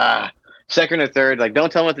second or third. Like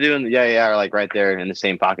Don't Tell Me What to Do and Yeah are like right there in the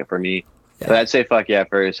same pocket for me. Yeah. But I'd say Fuck Yeah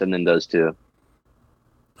first and then those 2.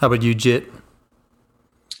 How about you, Jit?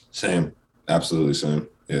 Same, absolutely same.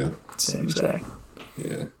 Yeah, same exact.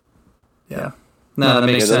 Yeah. No, that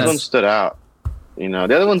makes sense. Those ones stood out. The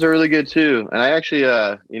other ones are really good too. And I actually,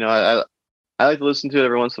 I like to listen to it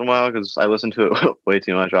every once in a while because I listen to it way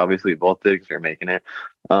too much. Obviously, both did because we're making it.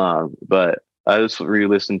 But I just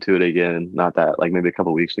re-listened to it again, not that like maybe a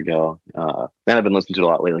couple weeks ago. And I've been listening to it a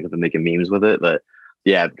lot lately. I've been making memes with it, but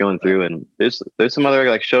yeah, going through and there's some other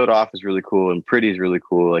like Showed Off is really cool and Pretty is really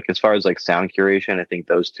cool. Like as far as like sound curation, I think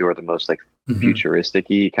those 2 are the most like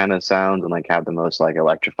futuristic-y kind of sounds and like have the most like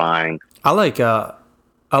electrifying. I like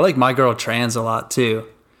My Girl Trans a lot too.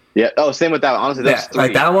 Yeah. Oh, same with that one. Honestly, that's 3.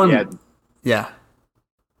 Like that one. Yeah.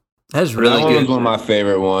 That's really good. That one's one of my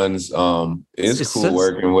favorite ones. It's cool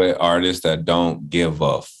working with artists that don't give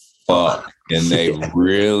a fuck and they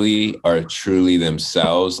really are truly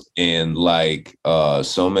themselves. And like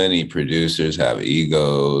so many producers have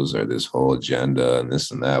egos or this whole agenda and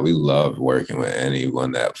this and that. We love working with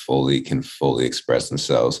anyone that can fully express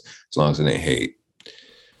themselves as long as they hate.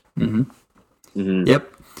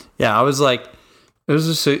 Yep. Yeah, I was like, it was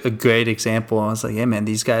just a great example. I was like, hey man,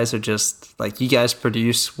 these guys are just like, you guys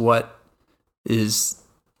produce what is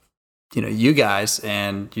you guys,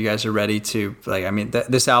 and you guys are ready to like. I mean,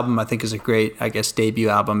 this album I think is a great, I guess, debut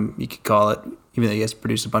album you could call it. Even though you guys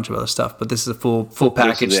produced a bunch of other stuff, but this is a full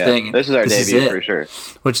package thing. This is our debut for sure,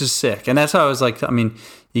 which is sick. And that's how I was like. I mean,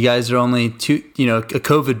 you guys are only a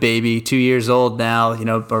COVID baby, 2 years old now.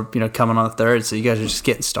 Or coming on the 3rd, so you guys are just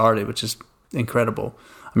getting started, which is incredible.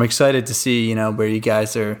 I'm excited to see where you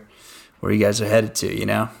guys are headed to.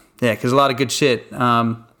 Yeah, because a lot of good shit.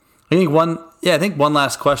 I think one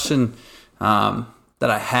last question that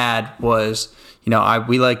I had was, we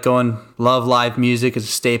love live music as a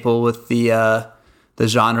staple with the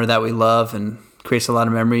genre that we love, and creates a lot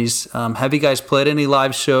of memories. Have you guys played any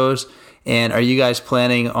live shows? And are you guys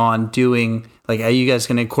planning on doing, like, are you guys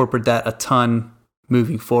going to incorporate that a ton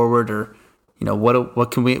moving forward, or, you know,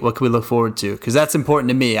 what can we look forward to? Because that's important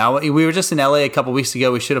to me. We were just in LA a couple weeks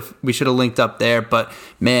ago. We should have linked up there. But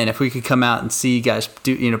man, if we could come out and see you guys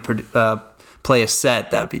do, you know, play a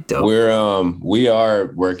set, that would be dope. We are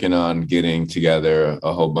working on getting together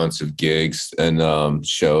a whole bunch of gigs and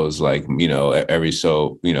shows, like, you know, every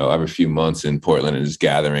few months in Portland, and just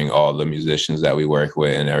gathering all the musicians that we work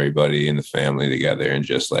with and everybody in the family together and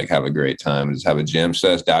just like have a great time, just have a jam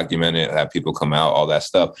session, document it, have people come out, all that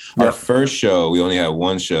stuff. Yeah. Our first show, we only had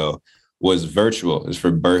one show, was virtual. It's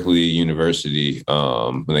for Berkeley University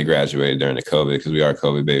when they graduated during the COVID, because we are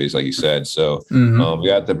COVID babies, like you said. So we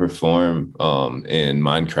got to perform in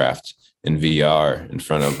Minecraft in VR in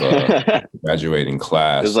front of graduating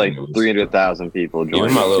class. It was like 300,000 people joined.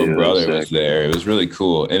 Even my little brother was there. It was really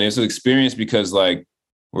cool. And it's an experience because, like,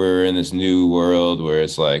 we're in this new world where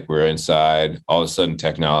it's like we're inside. All of a sudden,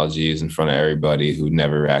 technology is in front of everybody who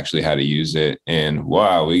never actually had to use it. And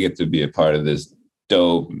wow, we get to be a part of this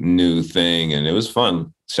dope new thing, and it was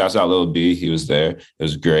fun. Shouts out Lil B, he was there. It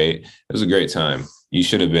was great. It was a great time. You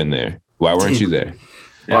should have been there. Why weren't you there?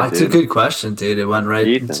 Well, it's a good question, dude. It went right.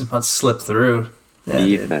 It slipped through. Yeah,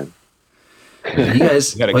 Ethan. You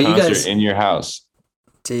guys You got a concert in your house,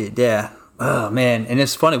 dude. Yeah. Oh man, and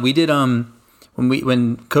it's funny. We did when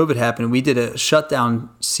COVID happened, we did a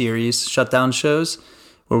shutdown shows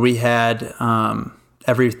where we had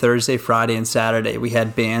every Thursday, Friday, and Saturday, we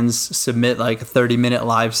had bands submit like a 30-minute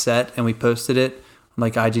live set, and we posted it on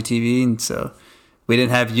like IGTV. And so we didn't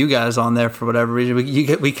have you guys on there for whatever reason.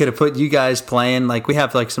 We could have put you guys playing. Like, we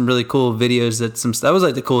have like some really cool videos that was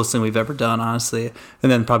like the coolest thing we've ever done, honestly.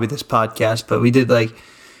 And then probably this podcast. But we did we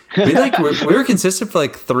were consistent for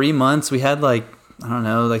like 3 months. We had like, I don't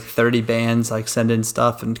know, like 30 bands like send in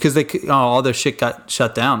stuff, and because all their shit got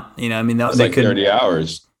shut down. You know, I mean, it's like 30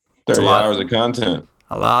 hours. 30 hours of content.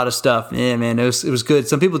 A lot of stuff. Yeah, man, it was good.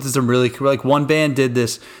 Some people did some really cool, like one band did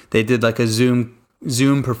this. They did like a Zoom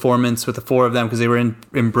performance with the four of them because they were in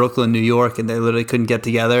Brooklyn, New York, and they literally couldn't get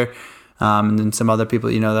together. And then some other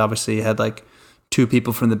people, you know, they obviously had like 2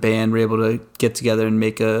 people from the band were able to get together and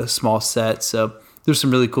make a small set. So there's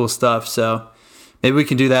some really cool stuff. So maybe we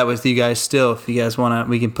can do that with you guys still. If you guys want to,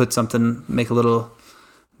 we can put something, we can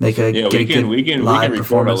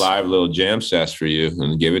record a live little jam session for you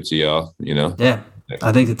and give it to y'all, you know? Yeah.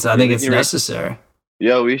 I think it's necessary.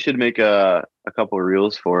 Yeah, we should make a couple of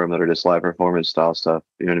reels for them that are just live performance style stuff.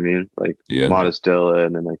 You know what I mean? Like Modest Dilla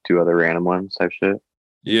and then like 2 other random ones type shit.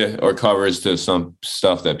 Yeah, or covers to some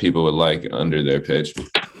stuff that people would like under their page.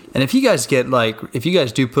 And if you guys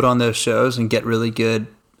do put on those shows and get really good,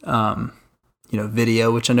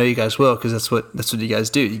 video, which I know you guys will, because that's what you guys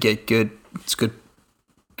do. You get good. It's good.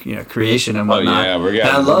 You know, creation and whatnot. Oh yeah, we're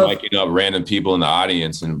miking up random people in the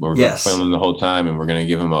audience, and we're filming the whole time, and we're gonna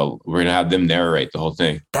have them narrate the whole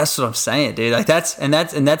thing. That's what I'm saying, dude. Like that's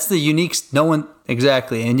the unique. No one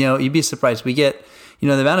exactly, and you know, you'd be surprised. We get, you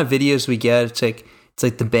know, the amount of videos we get. It's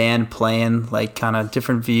like the band playing, like kind of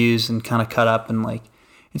different views and kind of cut up, and like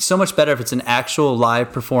it's so much better if it's an actual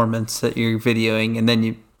live performance that you're videoing, and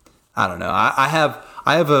then I don't know. I have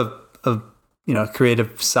a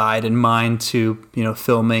creative side in mind to, you know,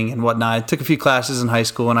 filming and whatnot. I took a few classes in high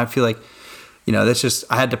school, and I feel like, you know, that's just,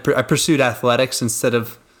 I pursued athletics instead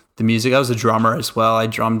of the music. I was a drummer as well. I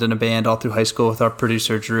drummed in a band all through high school with our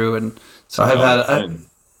producer Drew, and so I've had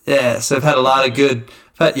a lot of good.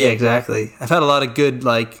 Exactly. I've had a lot of good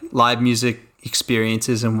like live music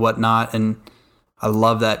experiences and whatnot, and I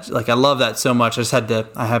love that. Like, I love that so much.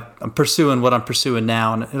 I'm pursuing what I'm pursuing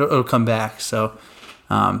now, and it'll come back. So,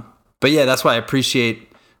 but yeah, that's why I appreciate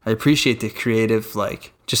the creative.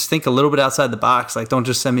 Like, just think a little bit outside the box. Like, don't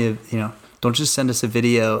just send us a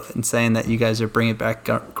video and saying that you guys are bringing back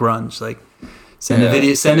grunge. Like, send a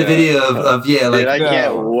video of like. Dude,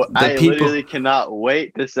 I literally cannot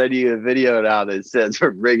wait to send you a video now that says we're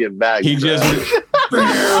bringing back. We're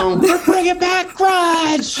bringing back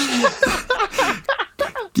grunge.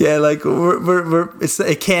 Yeah, like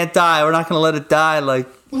it can't die. We're not gonna let it die. Like,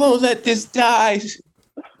 won't let this die.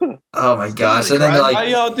 Oh my gosh! And then they're like, how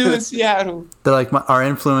y'all do in Seattle? They're like, our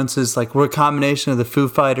influences, like, we're a combination of the Foo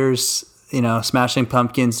Fighters, you know, Smashing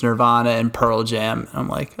Pumpkins, Nirvana, and Pearl Jam. And I'm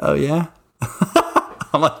like, oh yeah.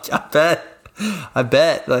 I'm like, I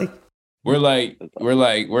bet. Like,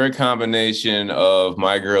 we're a combination of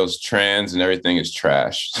My Girl's trans and everything is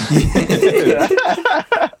trash.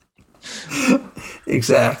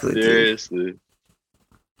 Exactly. Seriously.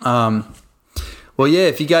 Well, yeah,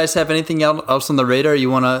 if you guys have anything else on the radar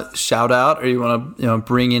you want to shout out or you want to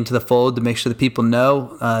bring into the fold to make sure that people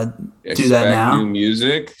know, do that now. New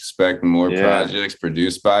music, expect more projects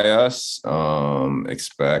produced by us,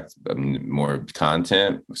 expect more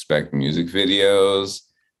content, expect music videos,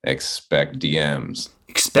 expect DMs.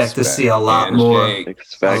 Expect to see a lot more.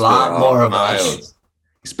 Expect a lot more of us.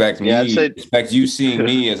 Expect me. Expect you seeing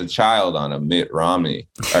me as a child on a Mitt Romney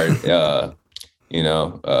or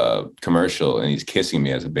commercial, and he's kissing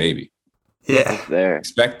me as a baby. Yeah, it's there.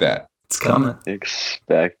 Expect that. It's coming.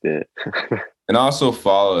 Expect it. And also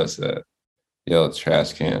follow us at Yellow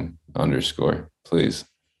Trash Can _, please.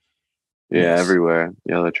 Yeah, everywhere.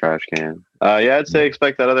 Yellow Trash Can. I'd say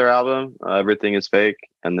expect that other album. Everything is fake,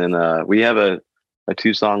 and then we have a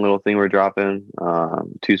 2-song little thing we're dropping.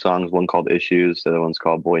 2 songs, one called Issues, the other one's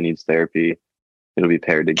called Boy Needs Therapy. It'll be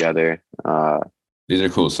paired together. These are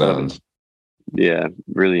cool sounds. Yeah,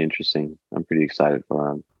 really interesting. I'm pretty excited for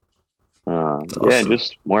them. Awesome. Yeah,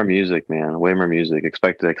 just more music, man. Way more music.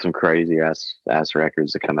 Expect like some crazy ass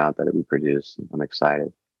records to come out that we produce. I'm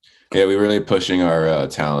excited. Yeah, we're really pushing our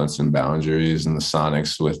talents and boundaries and the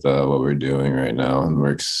sonics with what we're doing right now, and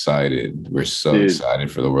we're excited. We're so excited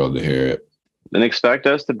for the world to hear it. And expect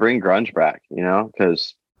us to bring grunge back,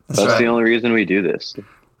 because that's the only reason we do this.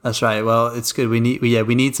 That's right. Well, it's good. We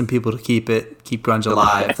need some people to keep grunge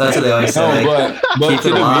alive. That's what they always say. But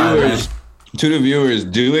to the viewers,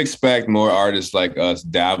 do expect more artists like us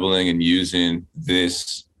dabbling and using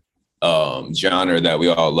this genre that we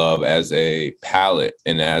all love as a palette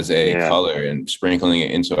and as a color and sprinkling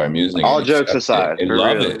it into our music. All jokes aside, and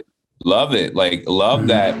love it. Like, love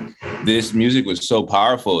that this music was so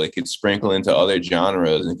powerful. It could sprinkle into other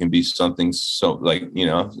genres and can be something so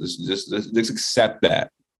just accept that.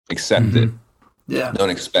 Accept it. Yeah. Don't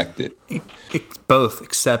expect it. Both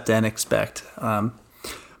accept and expect.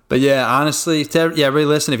 But yeah, honestly, everybody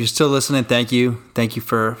listen. If you're still listening, thank you. Thank you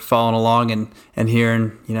for following along and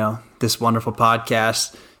hearing, this wonderful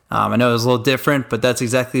podcast. I know it was a little different, but that's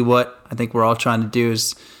exactly what I think we're all trying to do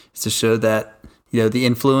is to show that, the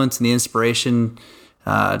influence and the inspiration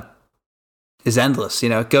is endless.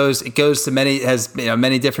 It goes to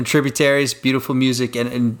many different tributaries, beautiful music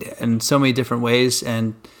and so many different ways.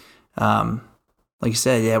 And like you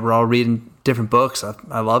said, we're all reading different books.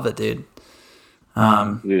 I love it, dude.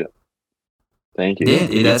 Thank you. Yeah,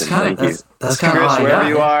 dude, that's kind of Chris, all I wherever got.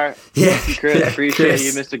 you are. Yeah, Chris, appreciate Chris.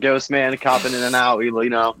 you, Mr. Ghostman, copping in and out.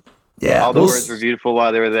 Yeah, all the words were beautiful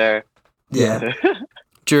while they were there. Yeah.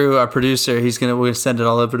 Drew, our producer, we're gonna send it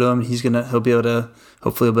all over to him. He'll be able to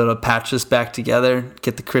hopefully patch this back together,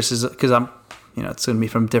 get the Chris's, because it's gonna be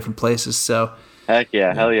from different places. So heck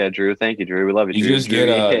yeah, hell yeah, Drew. Thank you, Drew. We love you, Drew. You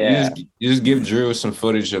just give Drew some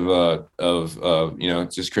footage of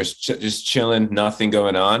just Chris just chilling, nothing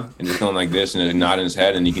going on, and just going like this, and then nodding his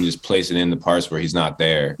head, and you can just place it in the parts where he's not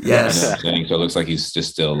there. Yes. So it looks like he's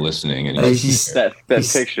just still listening, and that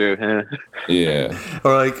picture. Yeah.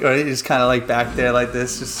 Or he's kind of like back there like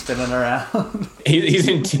this, just spinning around. He's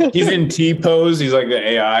in T pose. He's like the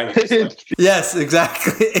AI. Yes,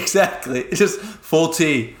 exactly. It's just full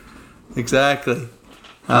T. Exactly.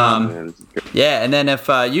 And then if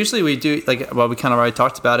usually we do we kind of already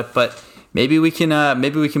talked about it, but maybe we can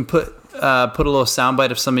put a little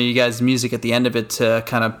soundbite of some of you guys' music at the end of it to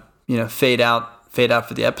kind of fade out for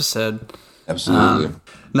the episode. Absolutely.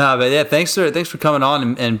 But yeah, thanks for coming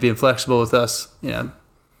on and being flexible with us.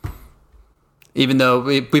 Even though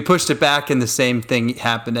we pushed it back and the same thing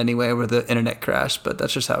happened anyway where the internet crashed, but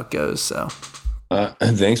that's just how it goes. So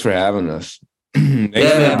thanks for having us. Thanks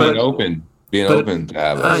for being open to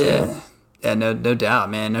have us. Yeah, no doubt,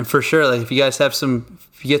 man. And for sure, if you guys if you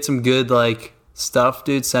get some good stuff,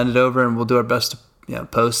 dude, send it over and we'll do our best to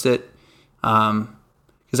post it.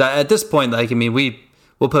 Because at this point,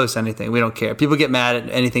 we'll post anything. We don't care. People get mad at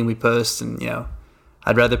anything we post, and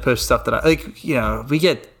I'd rather post stuff that we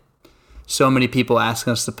get so many people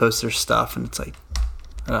asking us to post their stuff, and it's like,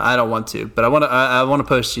 I don't want to, but I want to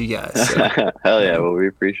post to you guys. So. Hell yeah! Well, we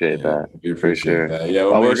appreciate that. We appreciate that. Yeah,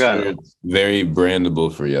 we'll make sure it's very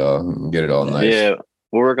brandable for y'all. Get it all nice. Yeah,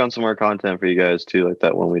 we'll work on some more content for you guys too, like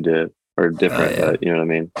that one we did, or different. But you know what I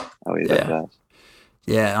mean? How we did that.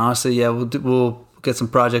 Yeah, honestly, we'll get some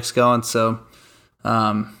projects going. So,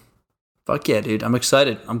 fuck yeah, dude! I'm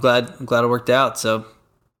excited. I'm glad it worked out. So,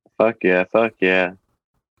 fuck yeah.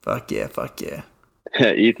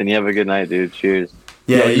 Ethan, you have a good night, dude. Cheers.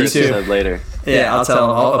 Yeah, you too. Later. Yeah, I'll tell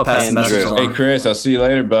him. I'll pass the message along. Hey, Chris, I'll see you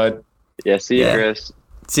later, bud. Yeah, see you, Chris.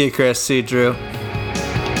 See you, Chris. See you, Drew.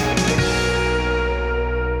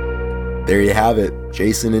 There you have it.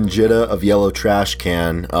 Jason and Jitta of Yellow Trash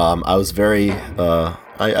Can. I was very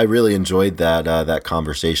I really enjoyed that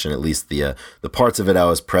conversation. At least the parts of it I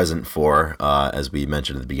was present for. As we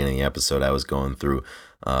mentioned at the beginning of the episode, I was going through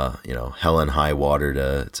hell and high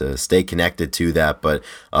water to stay connected to that. But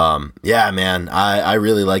yeah, man, I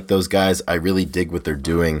really like those guys. I really dig what they're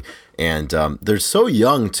doing, and they're so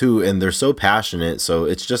young too, and they're so passionate. So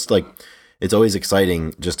it's just like, it's always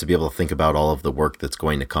exciting just to be able to think about all of the work that's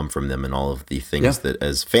going to come from them and all of the things that,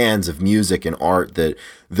 as fans of music and art, that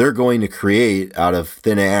they're going to create out of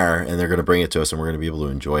thin air, and they're going to bring it to us, and we're going to be able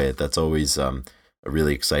to enjoy it. That's always a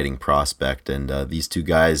really exciting prospect. And these two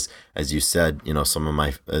guys, as you said, some of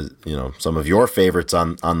my, some of your favorites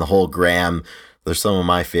on the whole Graham, they're some of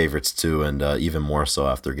my favorites too, and even more so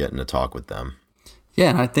after getting to talk with them. Yeah,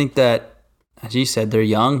 and I think that, as you said, they're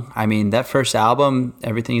young. I mean, that first album,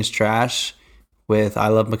 Everything Is Trash, with I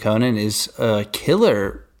Love McConan, is a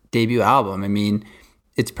killer debut album. I mean,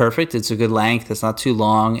 it's perfect. It's a good length. It's not too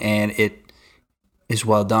long, and it is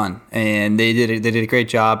well done. And they did a great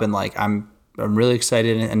job. And like, I'm really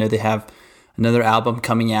excited. I know they have another album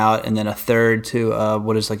coming out, and then a third to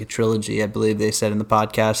what is like a trilogy, I believe they said in the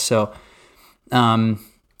podcast. So,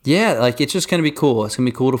 yeah, like, it's just gonna be cool. It's gonna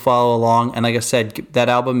be cool to follow along. And like I said, that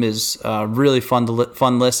album is really fun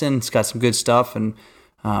listen. It's got some good stuff, and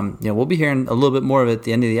we'll be hearing a little bit more of it at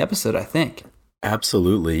the end of the episode, I think.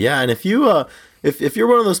 Absolutely, yeah. And if you if you're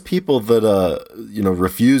one of those people that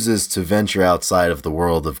refuses to venture outside of the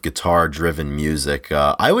world of guitar-driven music,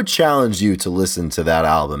 I would challenge you to listen to that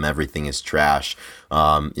album, Everything Is Trash.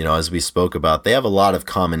 As we spoke about, they have a lot of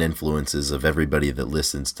common influences of everybody that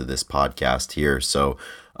listens to this podcast here. So,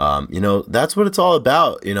 that's what it's all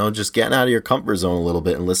about, just getting out of your comfort zone a little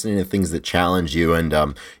bit and listening to things that challenge you. And,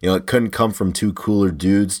 it couldn't come from two cooler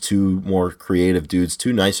dudes, two more creative dudes,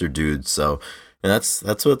 two nicer dudes. So, and that's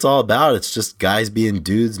what it's all about. It's just guys being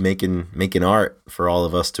dudes making art for all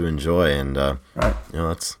of us to enjoy. And, right.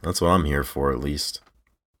 That's what I'm here for, at least.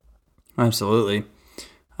 Absolutely.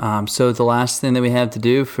 So the last thing that we have to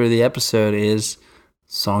do for the episode is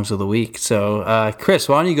Songs of the Week. So, Chris,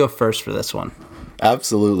 why don't you go first for this one?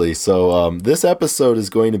 Absolutely. So this episode is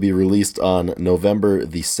going to be released on November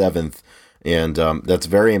the 7th, and that's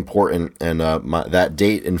very important. And that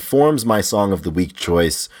date informs my Song of the Week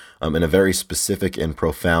choice in a very specific and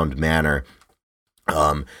profound manner.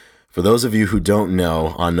 For those of you who don't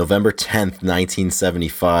know, on November 10th,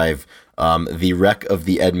 1975, the wreck of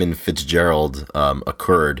the Edmund Fitzgerald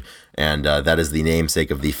occurred, and that is the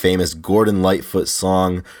namesake of the famous Gordon Lightfoot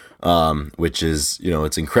song, which is,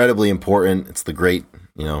 it's incredibly important. It's the great,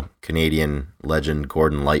 Canadian legend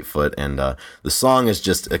Gordon Lightfoot, and the song is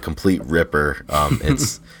just a complete ripper.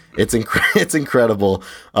 It's incredible.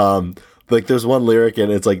 Like, there's one lyric, and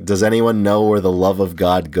it's like, does anyone know where the love of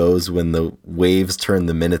God goes when the waves turn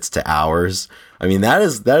the minutes to hours? I mean, that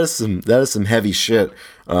is some heavy shit.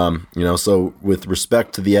 So with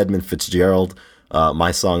respect to the Edmund Fitzgerald,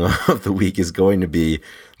 my Song of the Week is going to be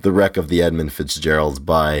The Wreck of the Edmund Fitzgerald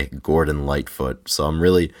by Gordon Lightfoot. So I'm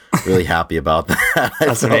really, really happy about that.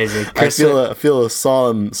 That's amazing. I feel a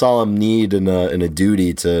solemn need and a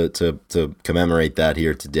duty to commemorate that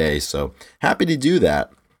here today. So happy to do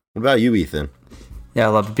that. What about you, Ethan? Yeah, I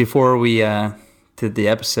love it. Before we did the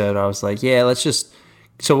episode, I was like, yeah, let's just...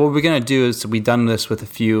 So what we're going to do is, we've done this with a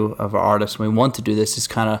few of our artists, and we want to do this, is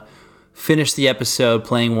kind of finish the episode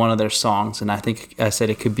playing one of their songs. And I think I said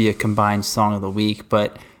it could be a combined Song of the Week,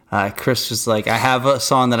 but Chris was like, I have a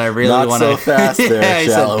song that I really want to... Not so fast there,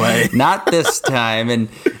 Shalloway. Not this time. And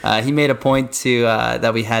he made a point to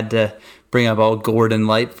that we had to bring up old Gordon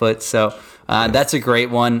Lightfoot. So that's a great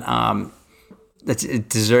one. That's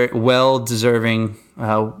deserving.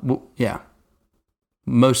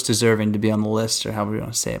 Most deserving to be on the list, or however you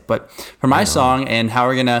want to say it. But for my song, and how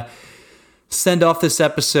we're gonna send off this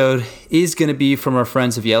episode, is gonna be from our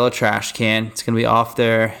friends of Yellow Trash Can. It's gonna be off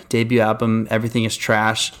their debut album, Everything Is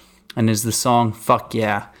Trash, and is the song "Fuck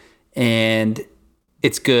Yeah," and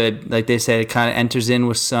it's good. Like they said, it kind of enters in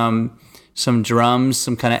with some drums,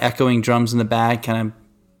 some kind of echoing drums in the back, kind of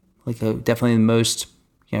like definitely the most.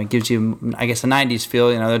 It gives you, I guess, a 90s feel.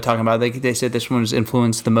 They're talking about, they said this one was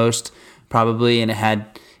influenced the most, probably, and it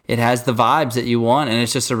has the vibes that you want, and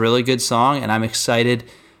it's just a really good song, and I'm excited.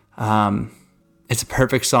 It's a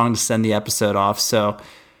perfect song to send the episode off. So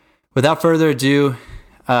without further ado,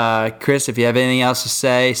 Chris, if you have anything else to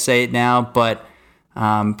say it now, but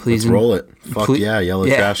please... Let's roll it. Fuck yeah, Yellow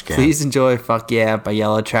Trash Can. Please enjoy Fuck Yeah by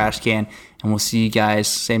Yellow Trash Can, and we'll see you guys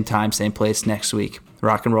same time, same place next week.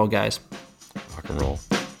 Rock and roll, guys. Rock and roll.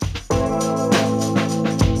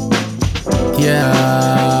 Yeah.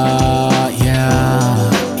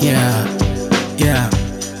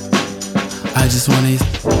 I just wanna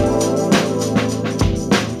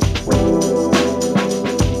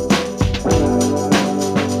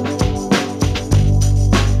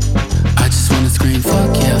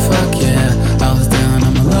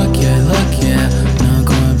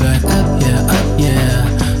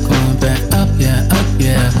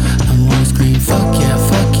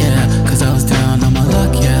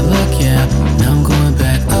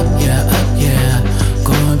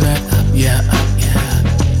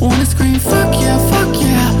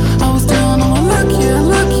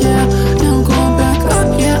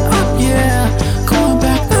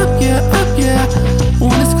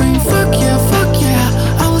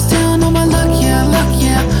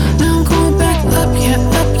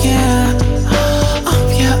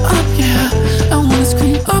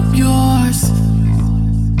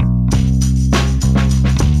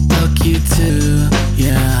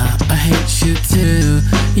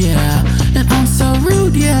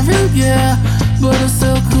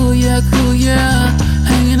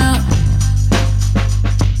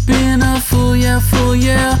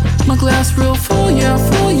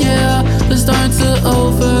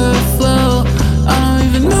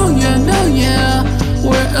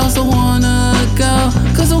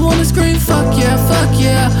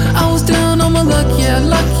yeah. I was down on my luck, yeah,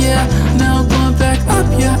 now I'm going back up,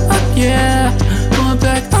 yeah, going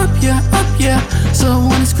back up, yeah. So I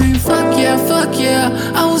wanna scream, fuck yeah,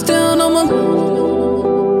 I was down on my,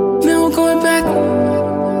 now I'm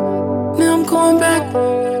going back,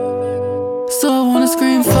 so I wanna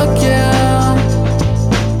scream, fuck yeah,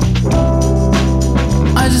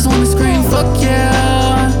 I just wanna scream, fuck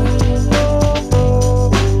yeah.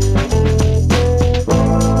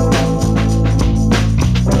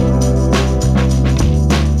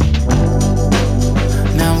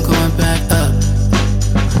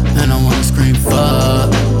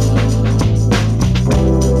 Fuck.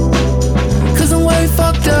 Cause I'm way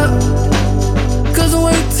fucked up. Cause I'm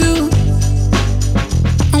way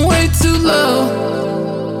too low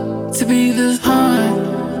to be this high.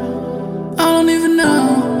 I don't even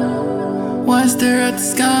know why I stare at the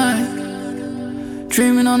sky,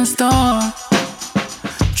 dreaming on a star,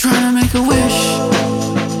 trying to make a wish,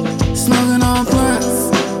 smoking on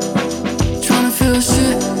blunts, trying to feel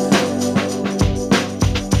shit.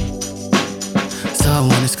 I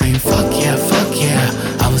wanna scream, fuck yeah,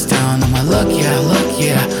 I was down on my luck, yeah.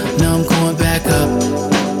 Now I'm going back up,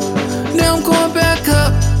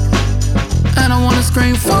 and I wanna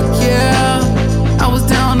scream, fuck yeah, I was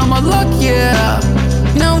down on my luck, yeah.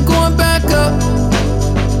 Now I'm going back up,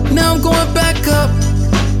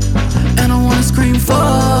 and I wanna scream,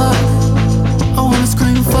 fuck,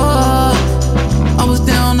 I was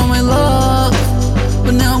down on my luck,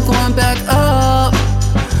 but now I'm going back up.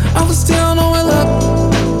 I was down on my luck,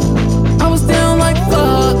 I was down like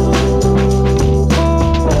fuck.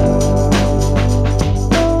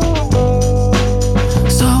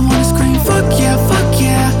 So I wanna scream, fuck yeah,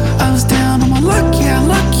 I was down on my luck, yeah.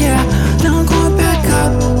 Now I'm going back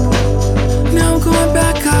up,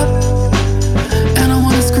 and I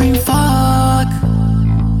wanna scream, fuck.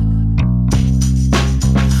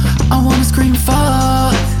 I wanna scream,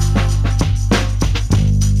 fuck.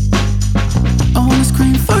 I wanna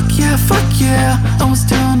scream, fuck yeah, I was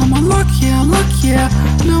down on my luck, yeah.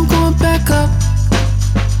 Now I'm going back up,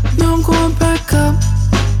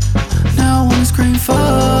 now I wanna scream, fuck.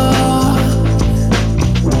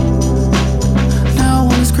 Now I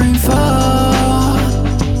wanna scream, fuck.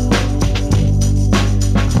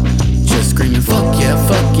 Just screaming, fuck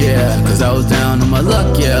yeah, cause I was down on my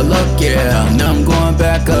luck, yeah. Now I'm going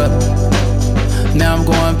back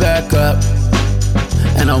up,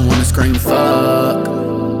 and I wanna scream, fuck.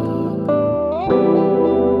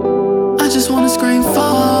 I just wanna scream,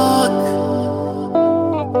 fuck.